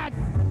really fat.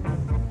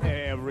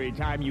 Every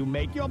time you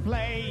make your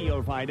play,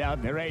 you'll find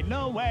out there ain't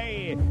no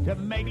way to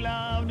make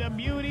love to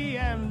Beauty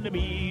and the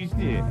Beast.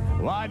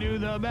 Why do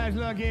the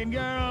best-looking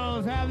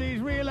girls have these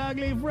real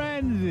ugly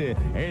friends?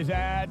 Is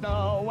that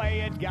the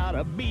way it's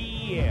gotta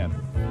be?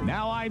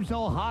 Now I'm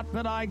so hot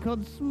that I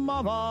could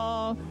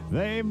smother.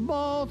 They've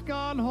both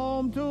gone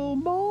home to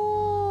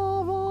mother.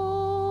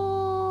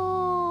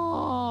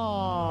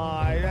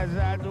 Is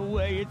that the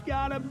way it's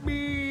gotta be?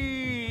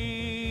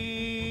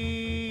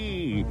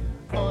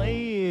 Oh,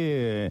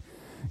 yeah.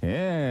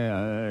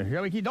 Yeah,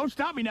 shall we keep? Don't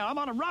stop me now. I'm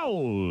on a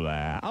roll.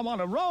 I'm on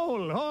a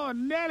roll. Oh,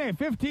 nearly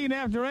 15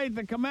 after 8.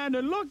 The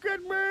commander, look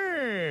at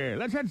me.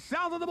 Let's head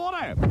south of the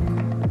border.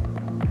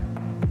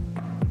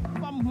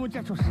 Vamos,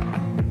 muchachos.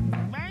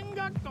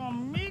 Venga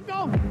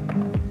conmigo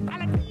a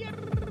la tierra.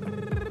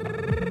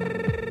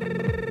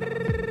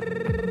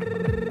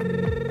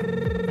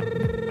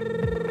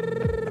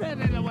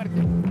 De la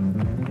muerte.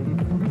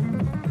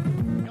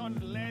 On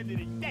the land of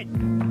the dead.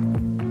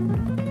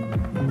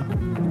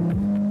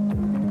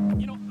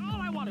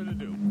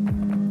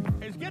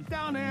 Get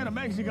down there to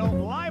Mexico,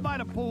 lie by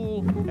the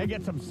pool, and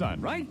get some sun,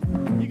 right?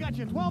 You got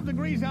your 12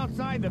 degrees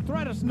outside, the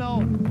threat of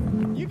snow.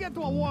 You get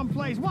to a warm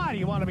place. Why do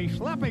you want to be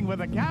schlepping with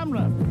a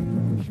camera?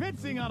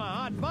 Schwitzing on a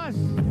hot bus?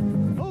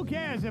 Who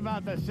cares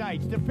about the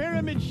sights? The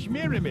pyramids,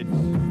 schmyramids.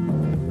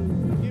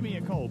 Give me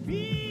a cold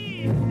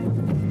beer.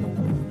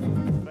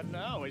 But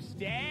no,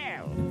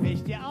 Estelle.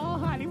 Oh,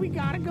 honey, we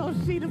gotta go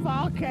see the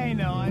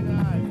volcano.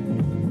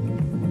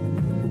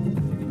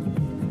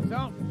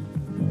 So,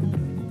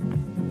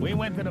 we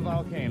went to the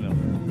volcano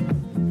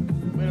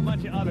with a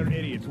bunch of other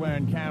idiots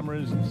wearing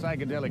cameras and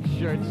psychedelic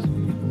shirts.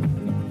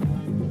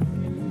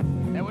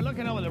 And we're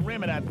looking over the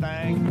rim of that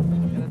thing,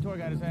 and the tour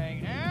guide is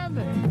saying, and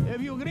if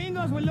you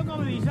gringos will look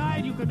over the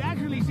side, you could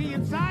actually see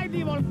inside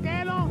the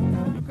volcano.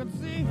 You could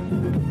see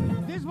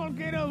this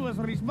volcano was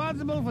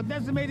responsible for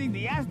decimating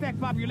the Aztec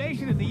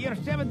population in the year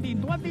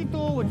 1722,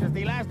 which is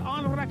the last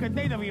on-record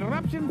date of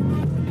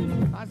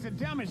eruption. I said,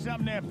 tell me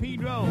something there,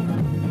 Pedro.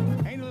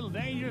 Ain't it a little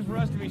dangerous for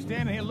us to be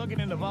standing here looking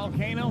in the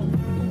volcano?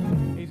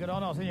 He said, oh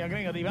no, senor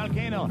gringo, the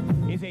volcano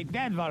is a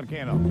dead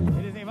volcano.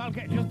 It is a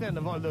volcano. Just then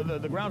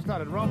the ground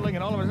started rumbling,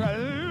 and all of a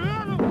sudden,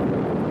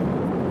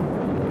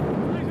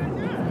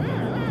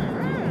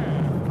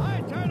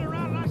 I turned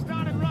around and I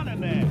started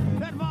running there.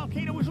 That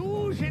volcano was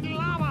oozing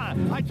lava.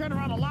 I turned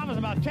around, the lava's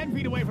about 10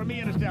 feet away from me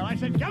and Estelle. I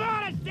said, come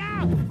on,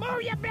 Estelle,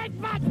 move your big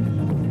butt.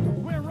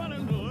 We're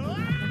running.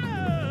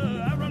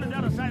 I'm running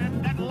down the side.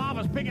 That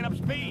lava's picking up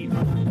speed.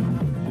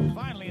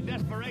 Finally, in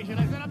desperation,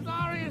 I said, I'm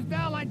sorry,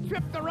 Estelle, I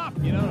tripped her up.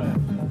 You know,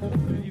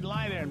 you'd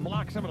lie there and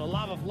block some of the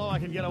lava flow, I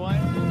could get away.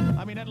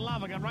 I mean, that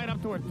lava got right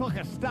up to her, took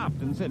her,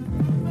 stopped, and said,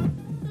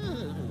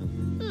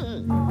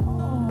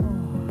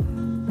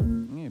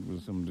 it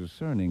was some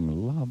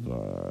discerning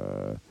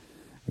lover.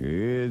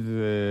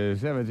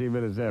 It's 17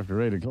 minutes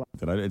after 8 o'clock.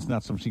 It's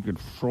not some secret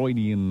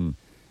Freudian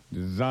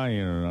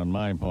desire on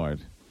my part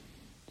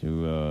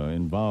to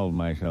involve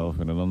myself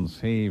in an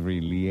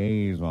unsavory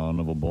liaison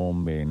of a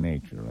Bombay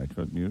nature. I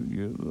trust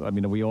you. I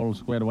mean, are we all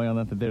squared away on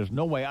that there's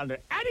no way under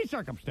any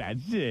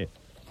circumstance,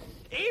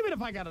 even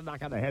if I got a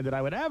knock on the head, that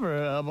I would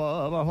ever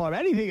perform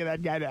anything of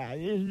that kind?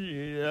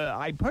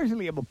 I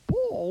personally am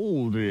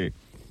appalled.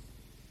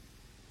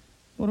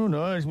 Well, who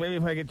knows? Maybe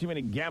if I get too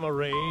many gamma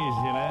rays, it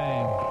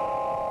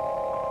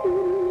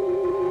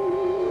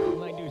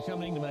might do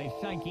something to my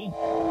psyche.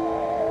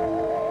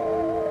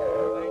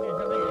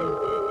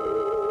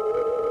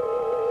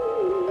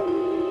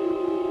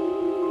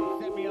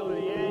 Set me over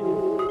the edge.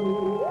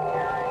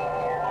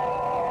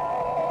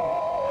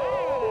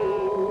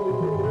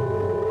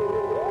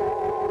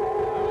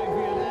 I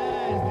feel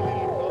just a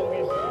little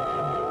bogus.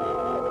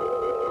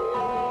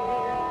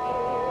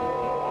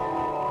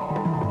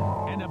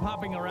 End up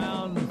hopping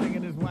around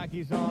singing this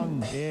wacky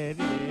song. It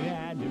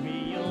had to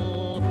be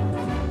you.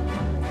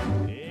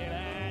 It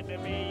had to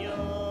be you.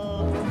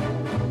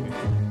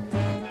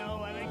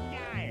 No other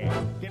guy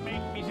can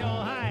make me so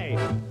high.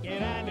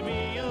 It had to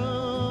be you.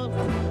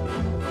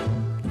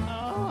 Oh,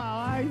 how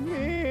I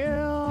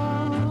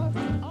feel.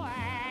 Oh,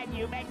 and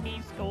you make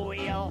me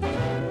squeal.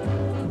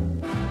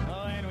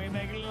 Oh, and we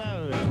make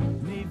love.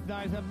 These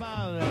stars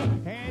above.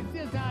 It's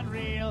just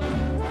unreal.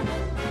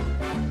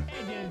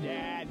 It just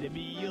had to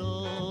be you.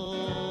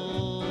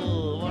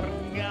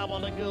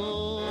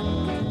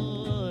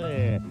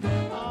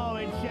 Oh,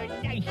 it's so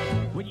nice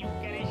when you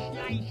get a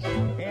slice.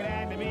 It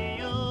had to be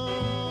you.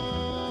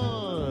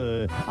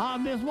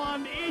 On this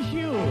one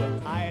issue,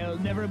 I'll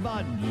never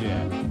budge.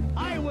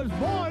 I was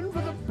born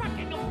for the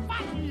packing of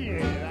fudge.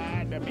 It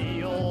had to be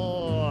you.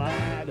 It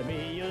had to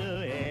be you.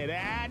 It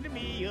had to be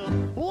you.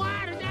 All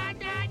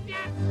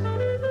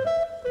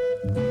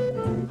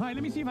right,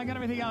 let me see if I got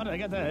everything out. I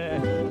got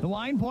the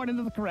wine poured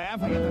into the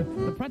carafe. I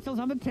got the pretzels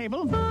on the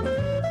table.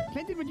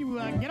 Clinton, would you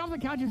get off the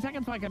couch in a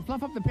second so I can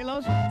fluff up the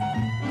pillows?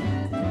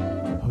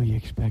 Who are you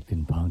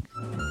expecting, punk?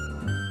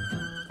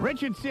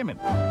 Richard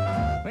Simmons.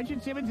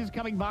 Richard Simmons is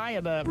coming by,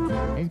 and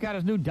he's got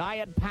his new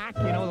diet pack,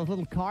 those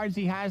little cards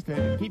he has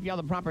to keep you on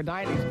the proper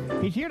diet.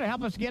 He's here to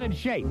help us get in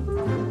shape.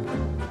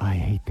 I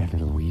hate that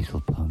little weasel,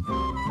 punk.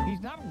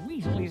 He's not a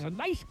weasel. He's a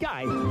nice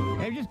guy.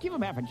 Hey, just give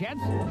him half a chance.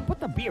 Put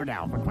the beer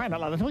down, for crying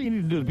out loud. That's all you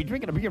need to do is be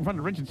drinking a beer in front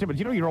of Richard Simmons.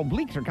 Your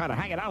obliques are kind of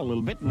hanging out a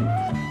little bit, and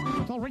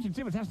that's all Richard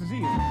Simmons has to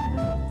see.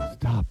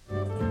 Stop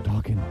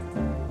talking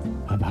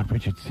about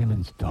Richard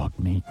Simmons, dog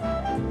meat.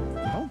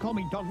 Don't call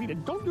me dog meat,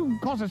 and don't you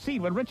cause a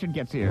scene when Richard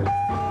gets here.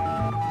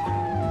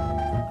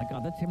 My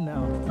God, that's him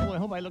now. Oh, I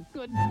hope I look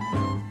good.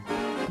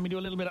 Let me do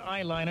a little bit of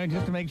eyeliner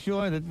just to make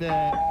sure that,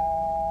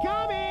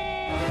 Come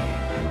in!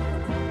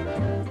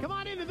 Come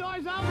on in, the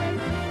door's open!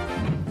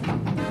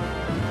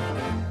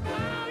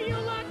 Oh, you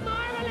look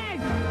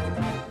marvelous!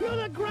 You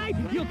look great!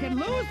 You can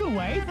lose the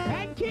weight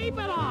and keep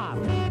it off!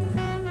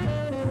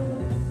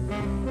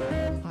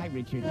 Hi,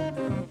 Richard.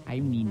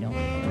 I'm Nino.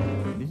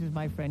 This is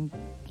my friend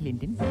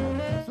Clinton.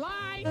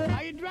 Sly,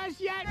 are you dressed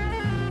yet?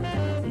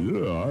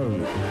 Yeah,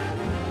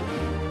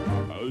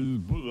 I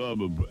just put on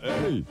the...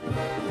 Hey!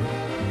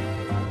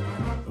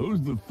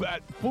 Who's the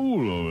fat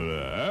fool over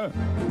there, huh?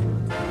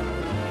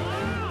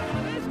 Oh,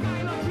 this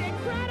guy looks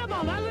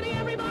incredible, doesn't he,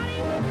 everybody?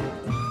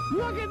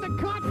 Look at the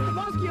cuts, the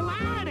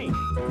muscularity.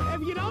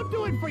 If you don't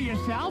do it for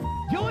yourself,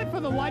 do it for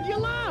the one you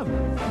love.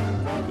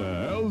 What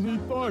the hell's he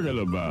talking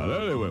about?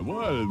 Anyway,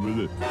 what is with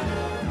it?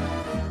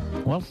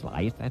 Well,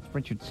 Sly, that's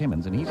Richard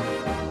Simmons, and he's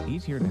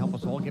here to help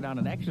us all get on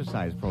an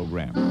exercise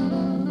program.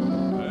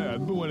 Hey,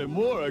 I'm doing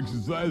more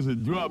exercise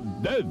and drop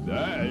dead.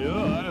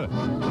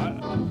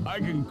 I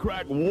can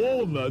crack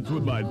walnuts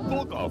with my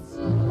foot off.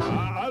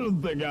 I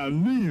don't think I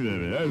need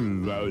any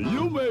exercise.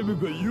 You maybe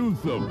could use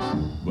some,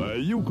 but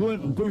you,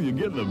 Clinton, too, you're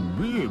getting a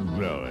beer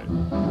belly.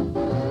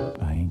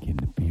 I ain't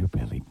getting a beer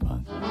belly,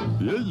 punk.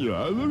 Yes, you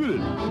are. Look at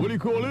it. What do you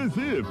call this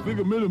here?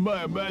 Figment of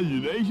my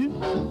imagination?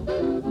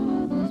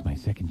 It's my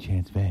second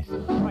chance vest.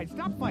 All right,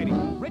 stop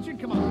fighting. Richard,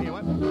 come on here.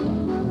 Why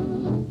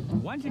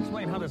don't you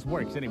explain how this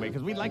works, anyway,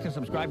 because we'd like to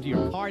subscribe to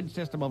your card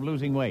system of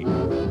losing weight.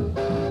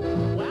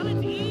 Well,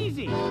 it's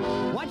easy.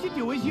 What you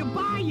do is you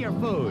buy your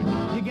food.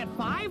 You get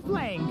 5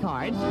 playing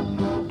cards,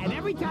 and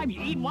every time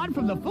you eat one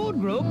from the food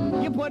group,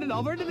 you put it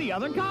over to the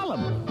other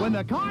column. When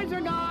the cards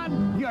are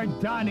gone, you're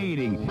done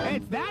eating.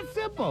 It's that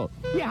simple.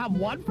 You have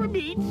one for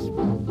meats.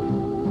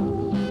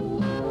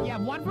 You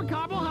have one for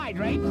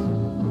carbohydrates.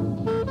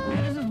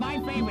 And this is my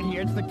favorite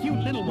here. It's the cute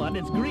little one.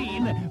 It's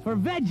green for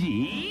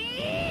veggie.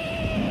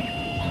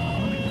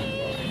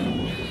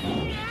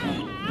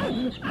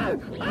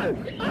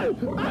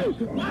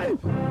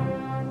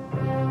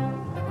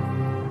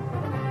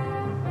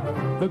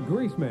 The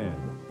Greaseman,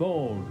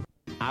 bold,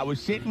 I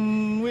was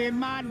sitting with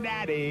my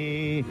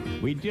daddy.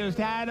 We just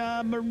had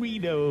a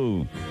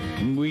burrito.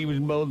 We was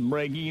both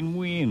breaking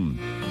wind.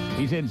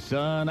 He said,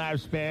 son,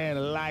 I've spent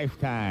a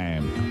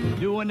lifetime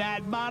doing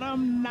that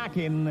bottom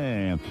knocking.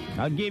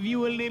 I'll give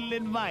you a little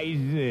advice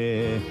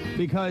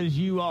because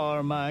you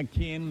are my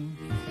kin.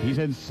 He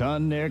said,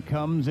 son, there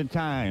comes a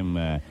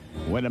time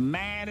when a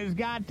man has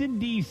got to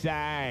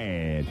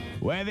decide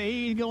whether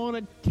he's going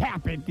to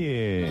tap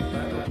it,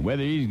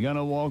 whether he's going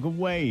to walk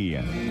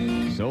away.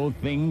 So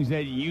things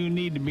that you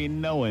need to be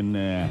knowing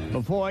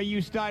before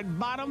you start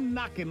bottom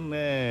knocking,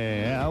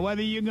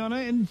 whether you're going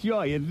to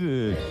enjoy it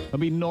or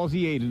be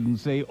nauseated and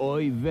say,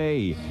 oy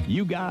vey.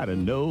 You got to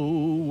know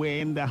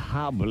when to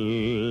hobble,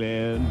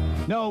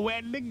 know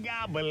when to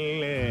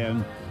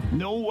gobble,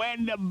 know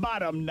when to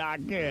bottom knock,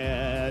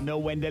 know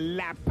when to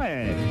lap.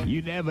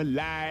 You never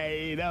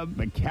light up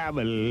a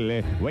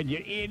camel when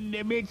you're in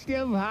the midst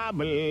of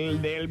hobble.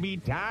 There'll be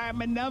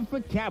time enough for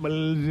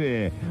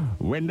camels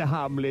when to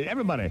hobble.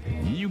 Everybody,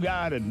 you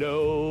gotta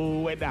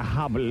know when to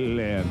hobble,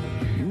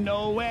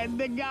 know when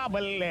to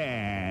gobble,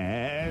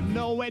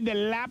 know when to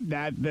lap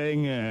that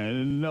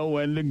thing, know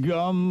when to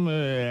gum.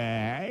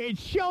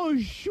 It's so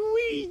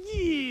sweet,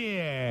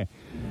 yeah.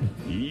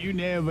 You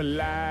never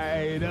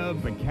light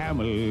up a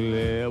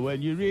camel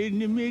when you're in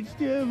the midst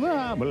of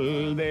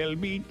hobble. There'll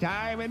be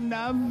time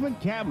enough for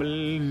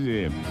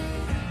camels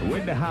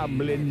when the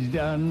hobbling's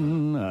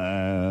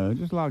done.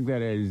 Just log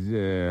that as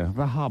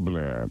the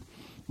hobbler.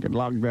 You can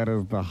log that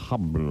as the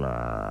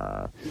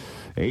hobbler.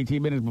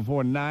 18 minutes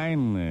before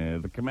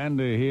 9. The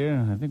commander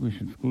here. I think we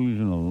should squeeze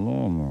in a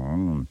long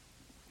one.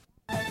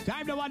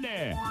 Time to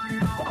wonder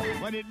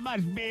what it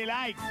must be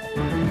like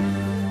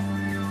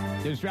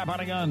to strap on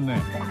a gun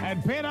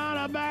and pin on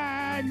a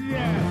badge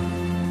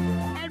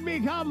and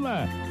become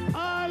a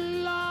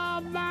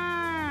lawman.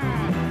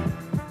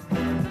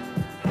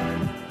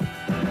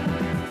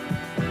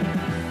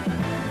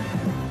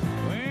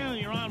 Well,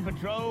 you're on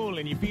patrol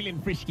and you're feeling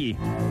frisky,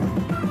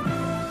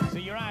 so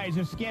your eyes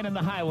are scanning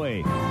the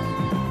highway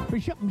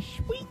for something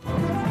sweet.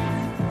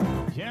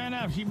 Sure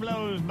enough, she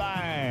blows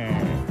by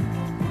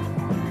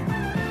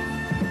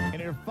in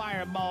her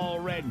fireball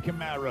red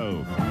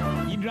Camaro.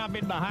 You drop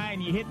in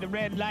behind, you hit the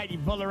red light, you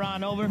pull her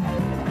on over.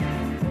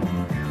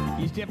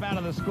 You step out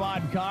of the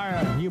squad car,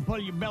 you pull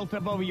your belt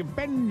up over your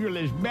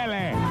pendulous belly,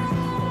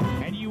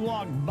 and you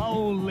walk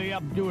boldly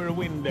up to her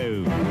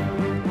window.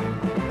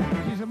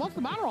 She said, what's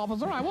the matter,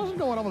 officer? I wasn't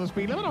going over the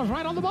speed limit. I was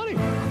right on the money.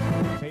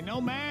 Say, no,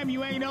 ma'am,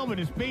 you ain't over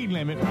the speed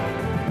limit.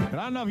 But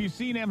I don't know if you've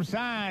seen them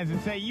signs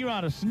that say you're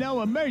on a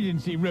snow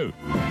emergency route.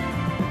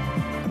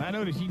 I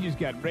noticed you just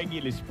got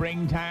regular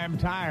springtime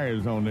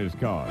tires on this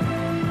car.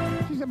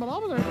 She said, but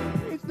officer,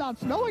 it's not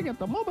snowing at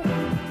the moment.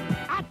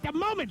 At the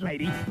moment,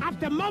 lady. At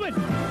the moment.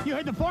 You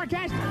heard the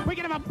forecast? We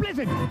can have a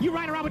blizzard. You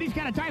ride around with these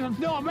kind of tires on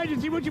snow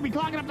emergency routes, you'll be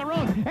clogging up the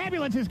road.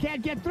 Ambulances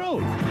can't get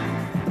through.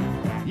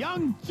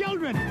 Young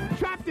children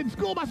trapped in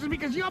school buses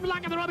because you're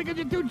blocking the road because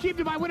you're too cheap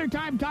to buy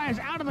wintertime tires.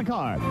 Out of the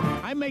car.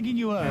 I'm making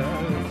you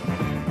I'm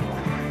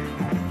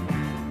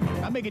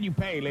making you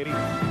pay, lady.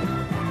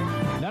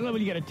 Not only will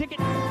you get a ticket,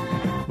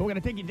 but we're going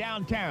to take you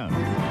downtown.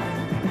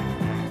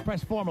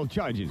 Press formal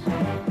charges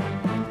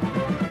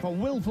for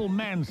willful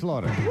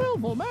manslaughter.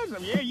 Willful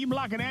manslaughter? Yeah, you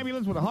block an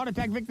ambulance with a heart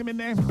attack victim in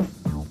there?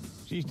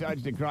 She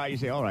starts to cry. You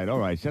say, all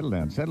right, settle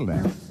down.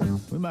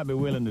 We might be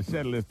willing to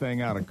settle this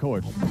thing out of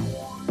court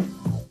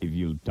if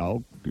you'll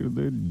talk to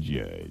the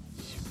judge.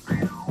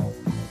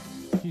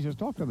 She says,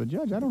 talk to the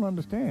judge? I don't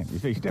understand. You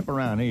say, step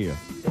around here.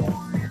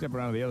 Step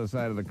around to the other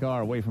side of the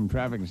car away from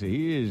traffic and say,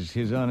 here's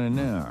his honor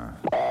now.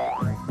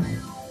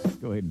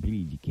 Go ahead and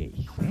plead your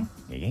case. Huh?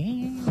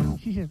 Yeah.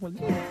 She says, well,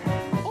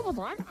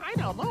 officer, I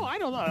don't know.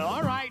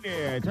 All right,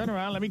 turn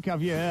around. Let me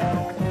cuff you.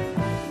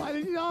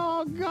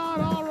 Oh, God,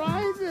 all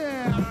right.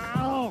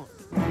 Oh.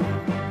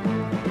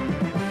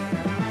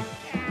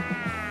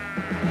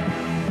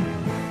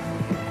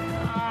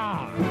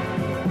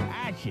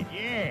 That's it,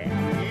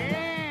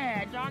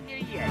 yeah.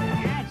 Talking to you.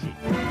 That's it.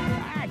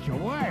 That's your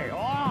way.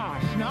 Oh,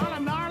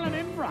 snarling, gnarling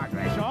in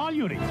progress. All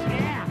units,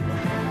 yeah.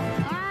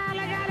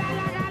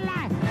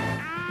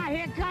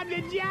 Here come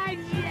the judge.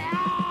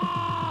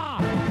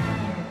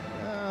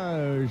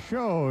 Oh,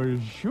 so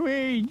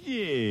sweet,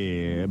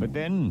 yeah. But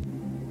then,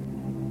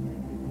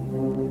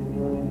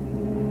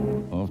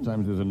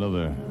 oftentimes there's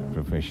another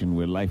profession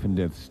where life and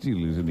death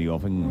still is in the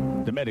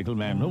offing. The medical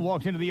man who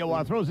walks into the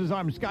OR, throws his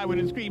arms skyward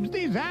and screams,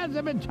 these hands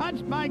have been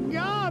touched by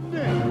God.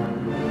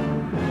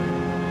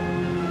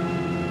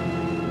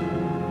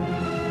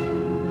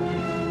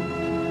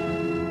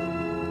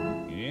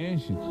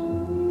 Yes, it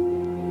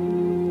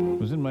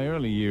was in my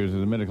early years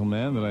as a medical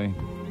man that I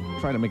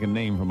tried to make a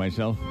name for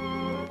myself.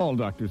 All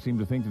doctors seem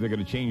to think that they're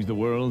going to change the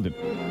world,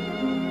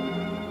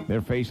 and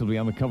their face will be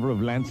on the cover of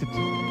Lancet.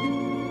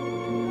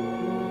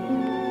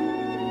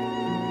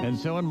 And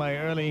so in my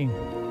early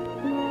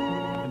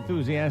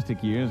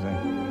enthusiastic years,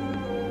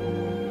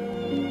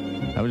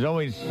 I was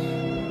always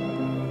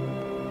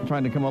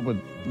trying to come up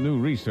with new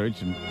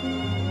research, and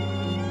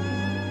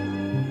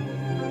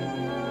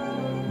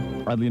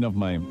oddly enough,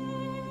 my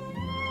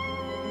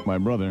my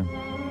brother,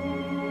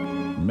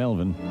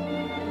 Melvin,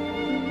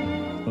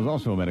 was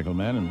also a medical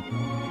man, and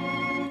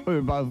we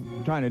were both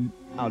trying to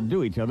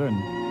outdo each other, and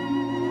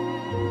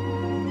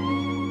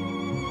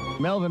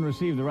Melvin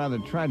received a rather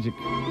tragic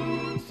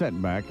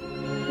setback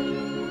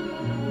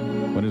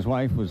when his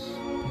wife was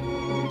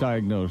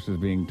diagnosed as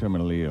being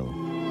terminally ill.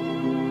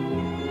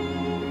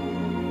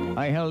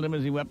 I held him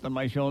as he wept on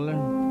my shoulder.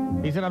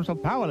 He said, I'm so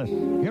powerless.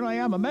 Here I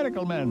am, a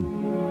medical man,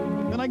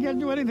 and I can't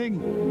do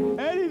anything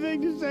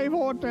to save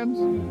Hortense.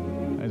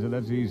 I said,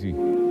 that's easy.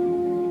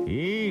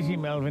 Easy,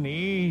 Melvin,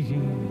 easy.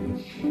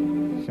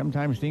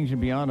 Sometimes things are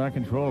beyond our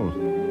control.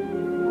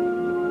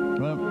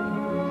 Well,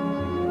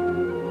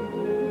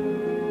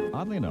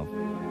 oddly enough,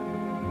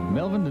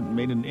 Melvin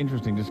made an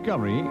interesting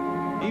discovery.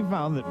 He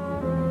found that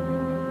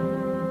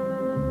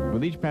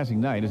with each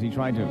passing night, as he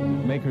tried to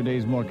make her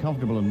days more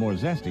comfortable and more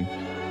zesty,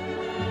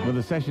 with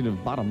a session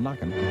of bottom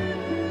knocking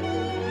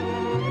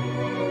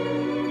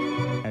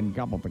and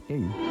gobble the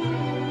key,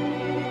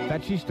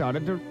 that she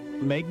started to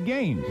make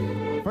gains.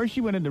 First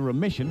she went into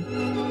remission,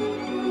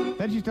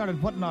 then she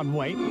started putting on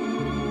weight.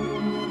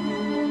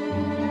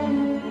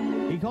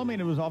 He called me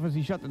into his office,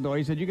 he shut the door,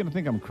 he said, you're going to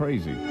think I'm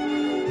crazy.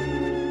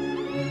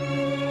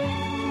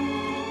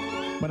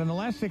 But in the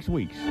last 6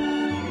 weeks,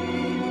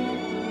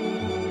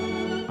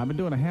 I've been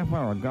doing a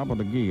half-hour gobble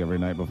the ghee every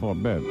night before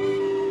bed.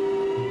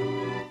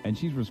 And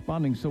she's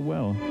responding so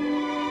well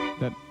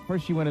that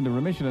first she went into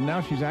remission, and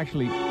now she's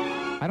actually,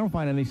 I don't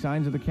find any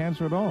signs of the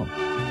cancer at all.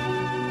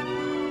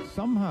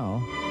 Somehow,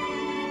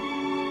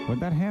 with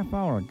that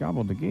half-hour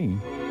gobble the ghee,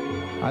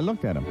 I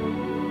looked at him.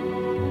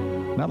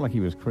 Not like he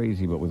was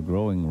crazy, but with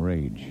growing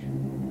rage.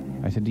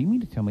 I said, do you mean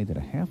to tell me that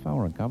a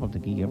half-hour gobble the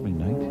ghee every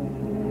night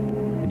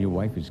and your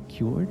wife is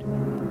cured?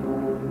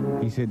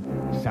 He said,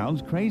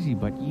 sounds crazy,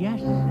 but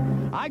yes.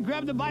 I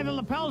grabbed him by the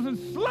lapels and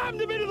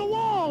slammed him into the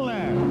wall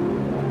there.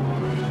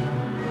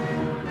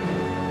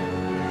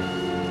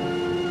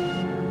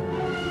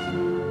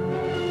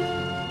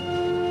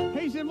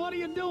 He said, what are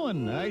you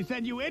doing? I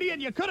said, you idiot,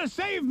 you could have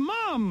saved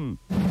Mom.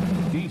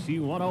 DC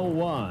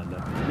 101.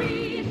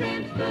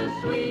 Presents the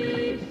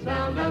sweet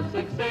sound of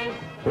success.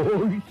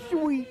 Oh,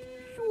 sweet,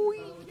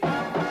 sweet.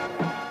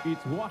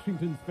 It's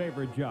Washington's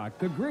favorite jock,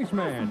 the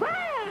Greaseman,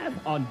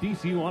 on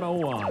DC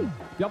 101,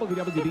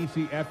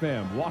 WWDC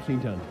FM,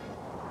 Washington.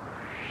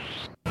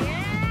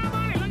 Yeah,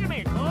 buddy, look at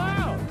me.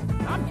 Oh,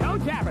 I'm toe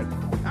tapping.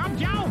 I'm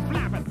jaw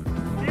flapping.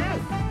 Yes.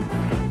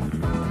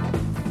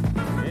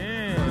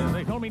 Yeah,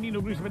 they call me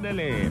Nino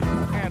Greasemanelli,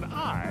 and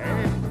I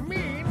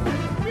mean music.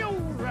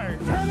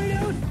 Turn me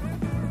loose.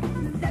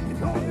 Let me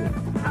go.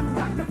 I'm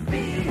got to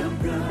feel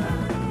good.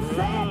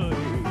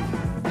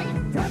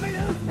 Turn me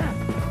loose.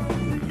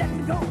 Let me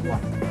go.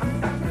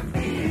 I'm got to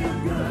feel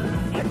good.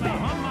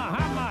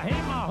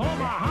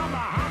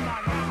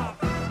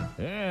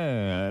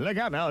 Yeah, look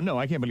out now. No,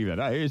 I can't believe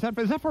that. Is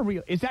that for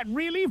real? Is that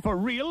really for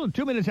real?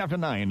 2 minutes after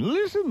 9.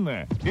 Listen.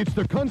 It's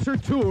the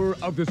concert tour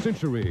of the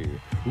century.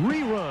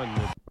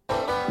 Rerun.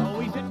 Oh,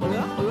 we said...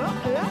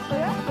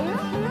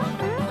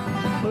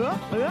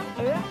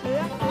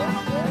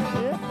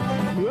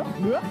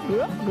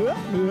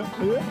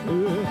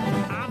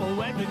 I'm a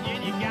West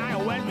Virginia guy,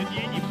 a West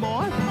Virginia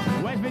boy.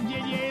 West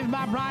Virginia is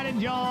my pride and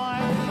joy.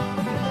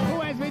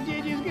 West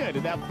Virginia's good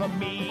enough for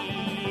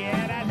me.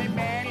 And I say,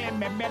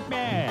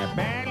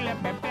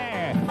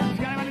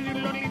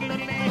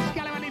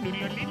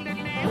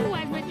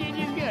 West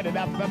Virginia's good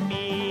enough for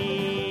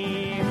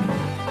me.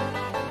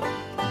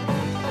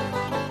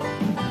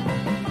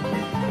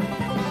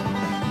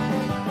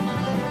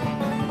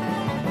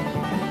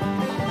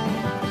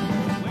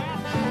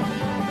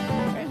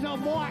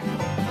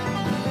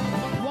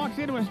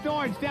 Into a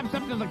store and steps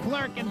up to the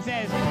clerk and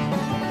says,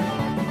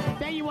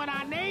 tell you what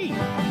I need.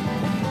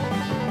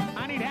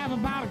 I need half a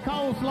pound of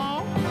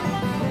coleslaw.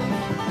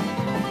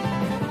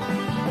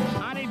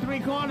 I need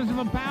 3/4 of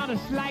a pound of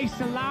sliced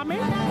salami.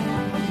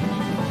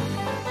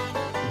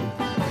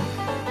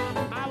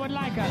 I would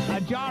like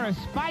a jar of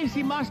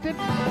spicy mustard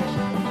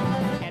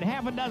and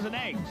half a dozen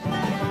eggs.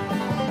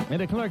 And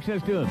the clerk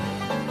says to him,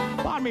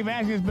 pardon me,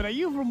 Vasquez, but are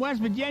you from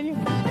West Virginia?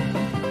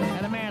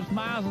 And the man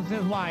smiles and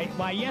says, why,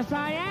 yes,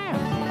 I am.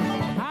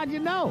 How'd you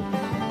know?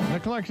 The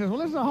clerk says, well,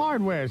 this is a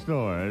hardware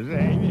store.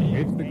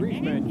 It's the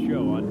Greaseman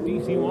Show on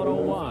DC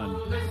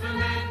 101. Listen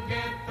and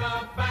get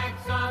the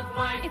facts of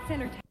life. It's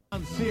entertaining.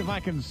 Let's see if I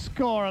can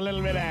score a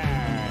little bit of...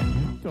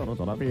 Oh,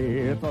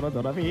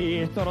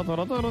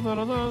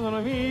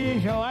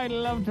 I'd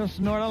love to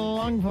snort a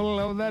lungful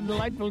of that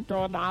delightful fish.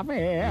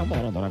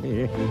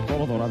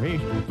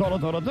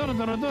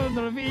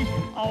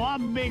 Oh, a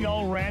big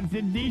old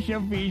rancid dish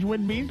of fish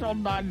would be so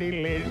darn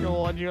delicious.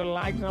 Would you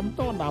like some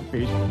tuna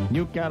fish?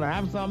 You can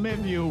have some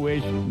if you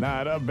wish.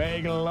 Not a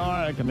bagel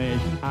or a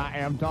knish. I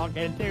am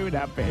talking to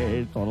the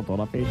fish.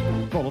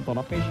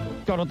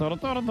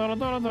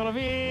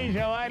 Fish.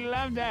 Oh, I'd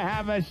love to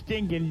have a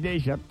stinking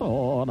dish of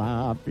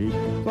tuna fish.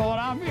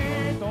 Tuna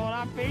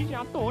fish, fish,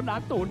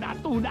 tuna, tuna,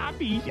 tuna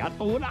fish,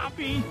 tuna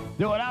fish,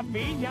 tuna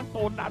fish,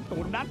 tuna,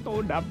 tuna,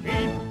 tuna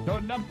fish,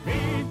 tuna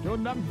fish,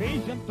 tuna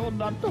fish,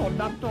 tuna,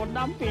 tuna,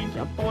 tuna fish,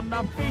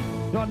 tuna fish,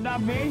 tuna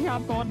fish,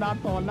 tuna,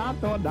 tuna,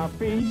 tuna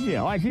fish.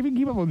 Oh, I see if you can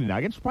keep up with the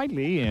nuggets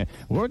sprightly.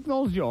 Work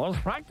those jaws,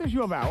 practice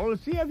your vowels,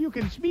 see if you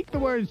can speak the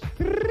words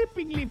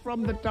trippingly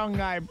from the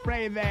tongue, I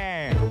pray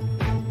there.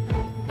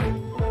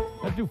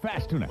 Let's do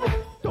fast tuna.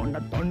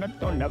 Tuna, tuna,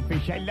 tuna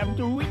fish. I love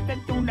to eat the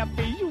tuna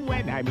fish.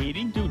 When I'm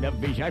eating tuna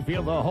fish, I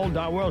feel the whole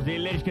darn world's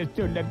delicious. 'Cause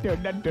tuna,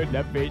 tuna,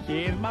 tuna fish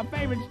is my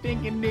favorite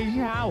stinking dish.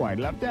 How I'd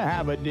love to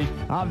have a dish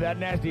of that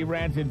nasty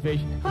rancid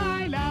fish.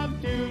 I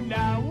love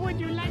tuna.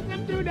 Would you like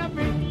some tuna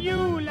fish?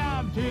 You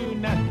love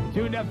tuna.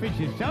 Tuna fish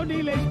is so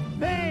delicious.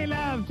 They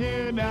love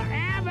tuna.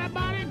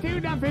 Everybody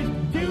tuna fish.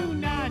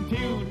 Tuna,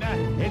 tuna.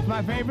 It's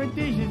my favorite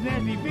dish. It's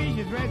nasty fish.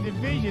 It's rancid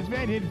fish. It's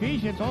vented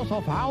fish. It's also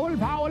foul,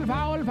 foul,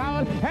 foul,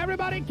 foul.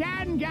 Everybody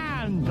can.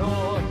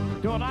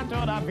 Tuna,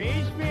 tuna,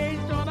 fish, fish.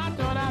 Tuna,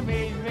 tuna,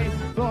 fish, fish.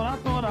 Tuna,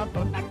 tuna,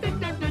 tuna,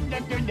 tuna, tuna,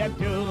 tuna,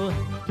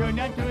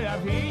 tuna, tuna,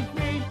 fish,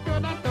 fish.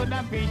 Tuna,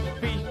 tuna, fish,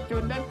 fish.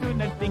 Tuna,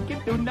 tuna,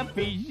 stinking tuna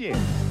fish.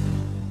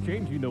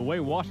 Changing the way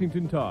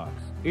Washington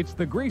talks. It's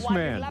the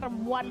Greaseman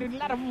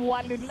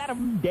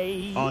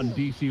on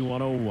DC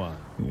 101.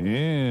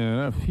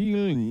 Yeah, I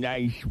feel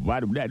nice.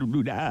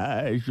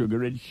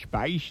 Sugar and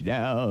spice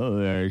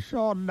now.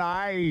 So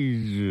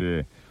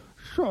nice.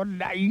 So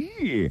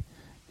nice.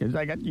 Because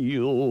I got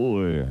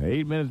you.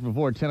 8 minutes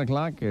before 10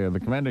 o'clock. The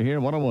commander here,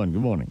 101.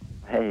 Good morning.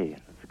 Hey,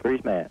 it's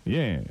Greaseman.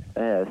 Yeah.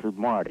 This is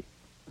Marty.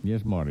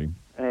 Yes, Marty.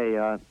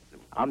 Hey,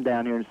 I'm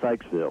down here in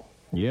Sykesville.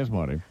 Yes,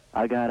 Marty.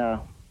 I got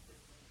a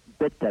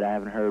bit that I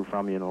haven't heard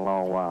from you in a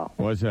long while.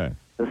 What's that?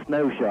 The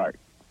snow shark.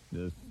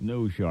 The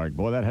snow shark.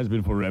 Boy, that has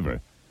been forever.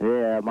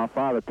 Yeah, my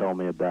father told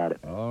me about it.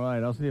 All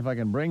right, I'll see if I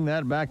can bring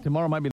that back tomorrow. Might be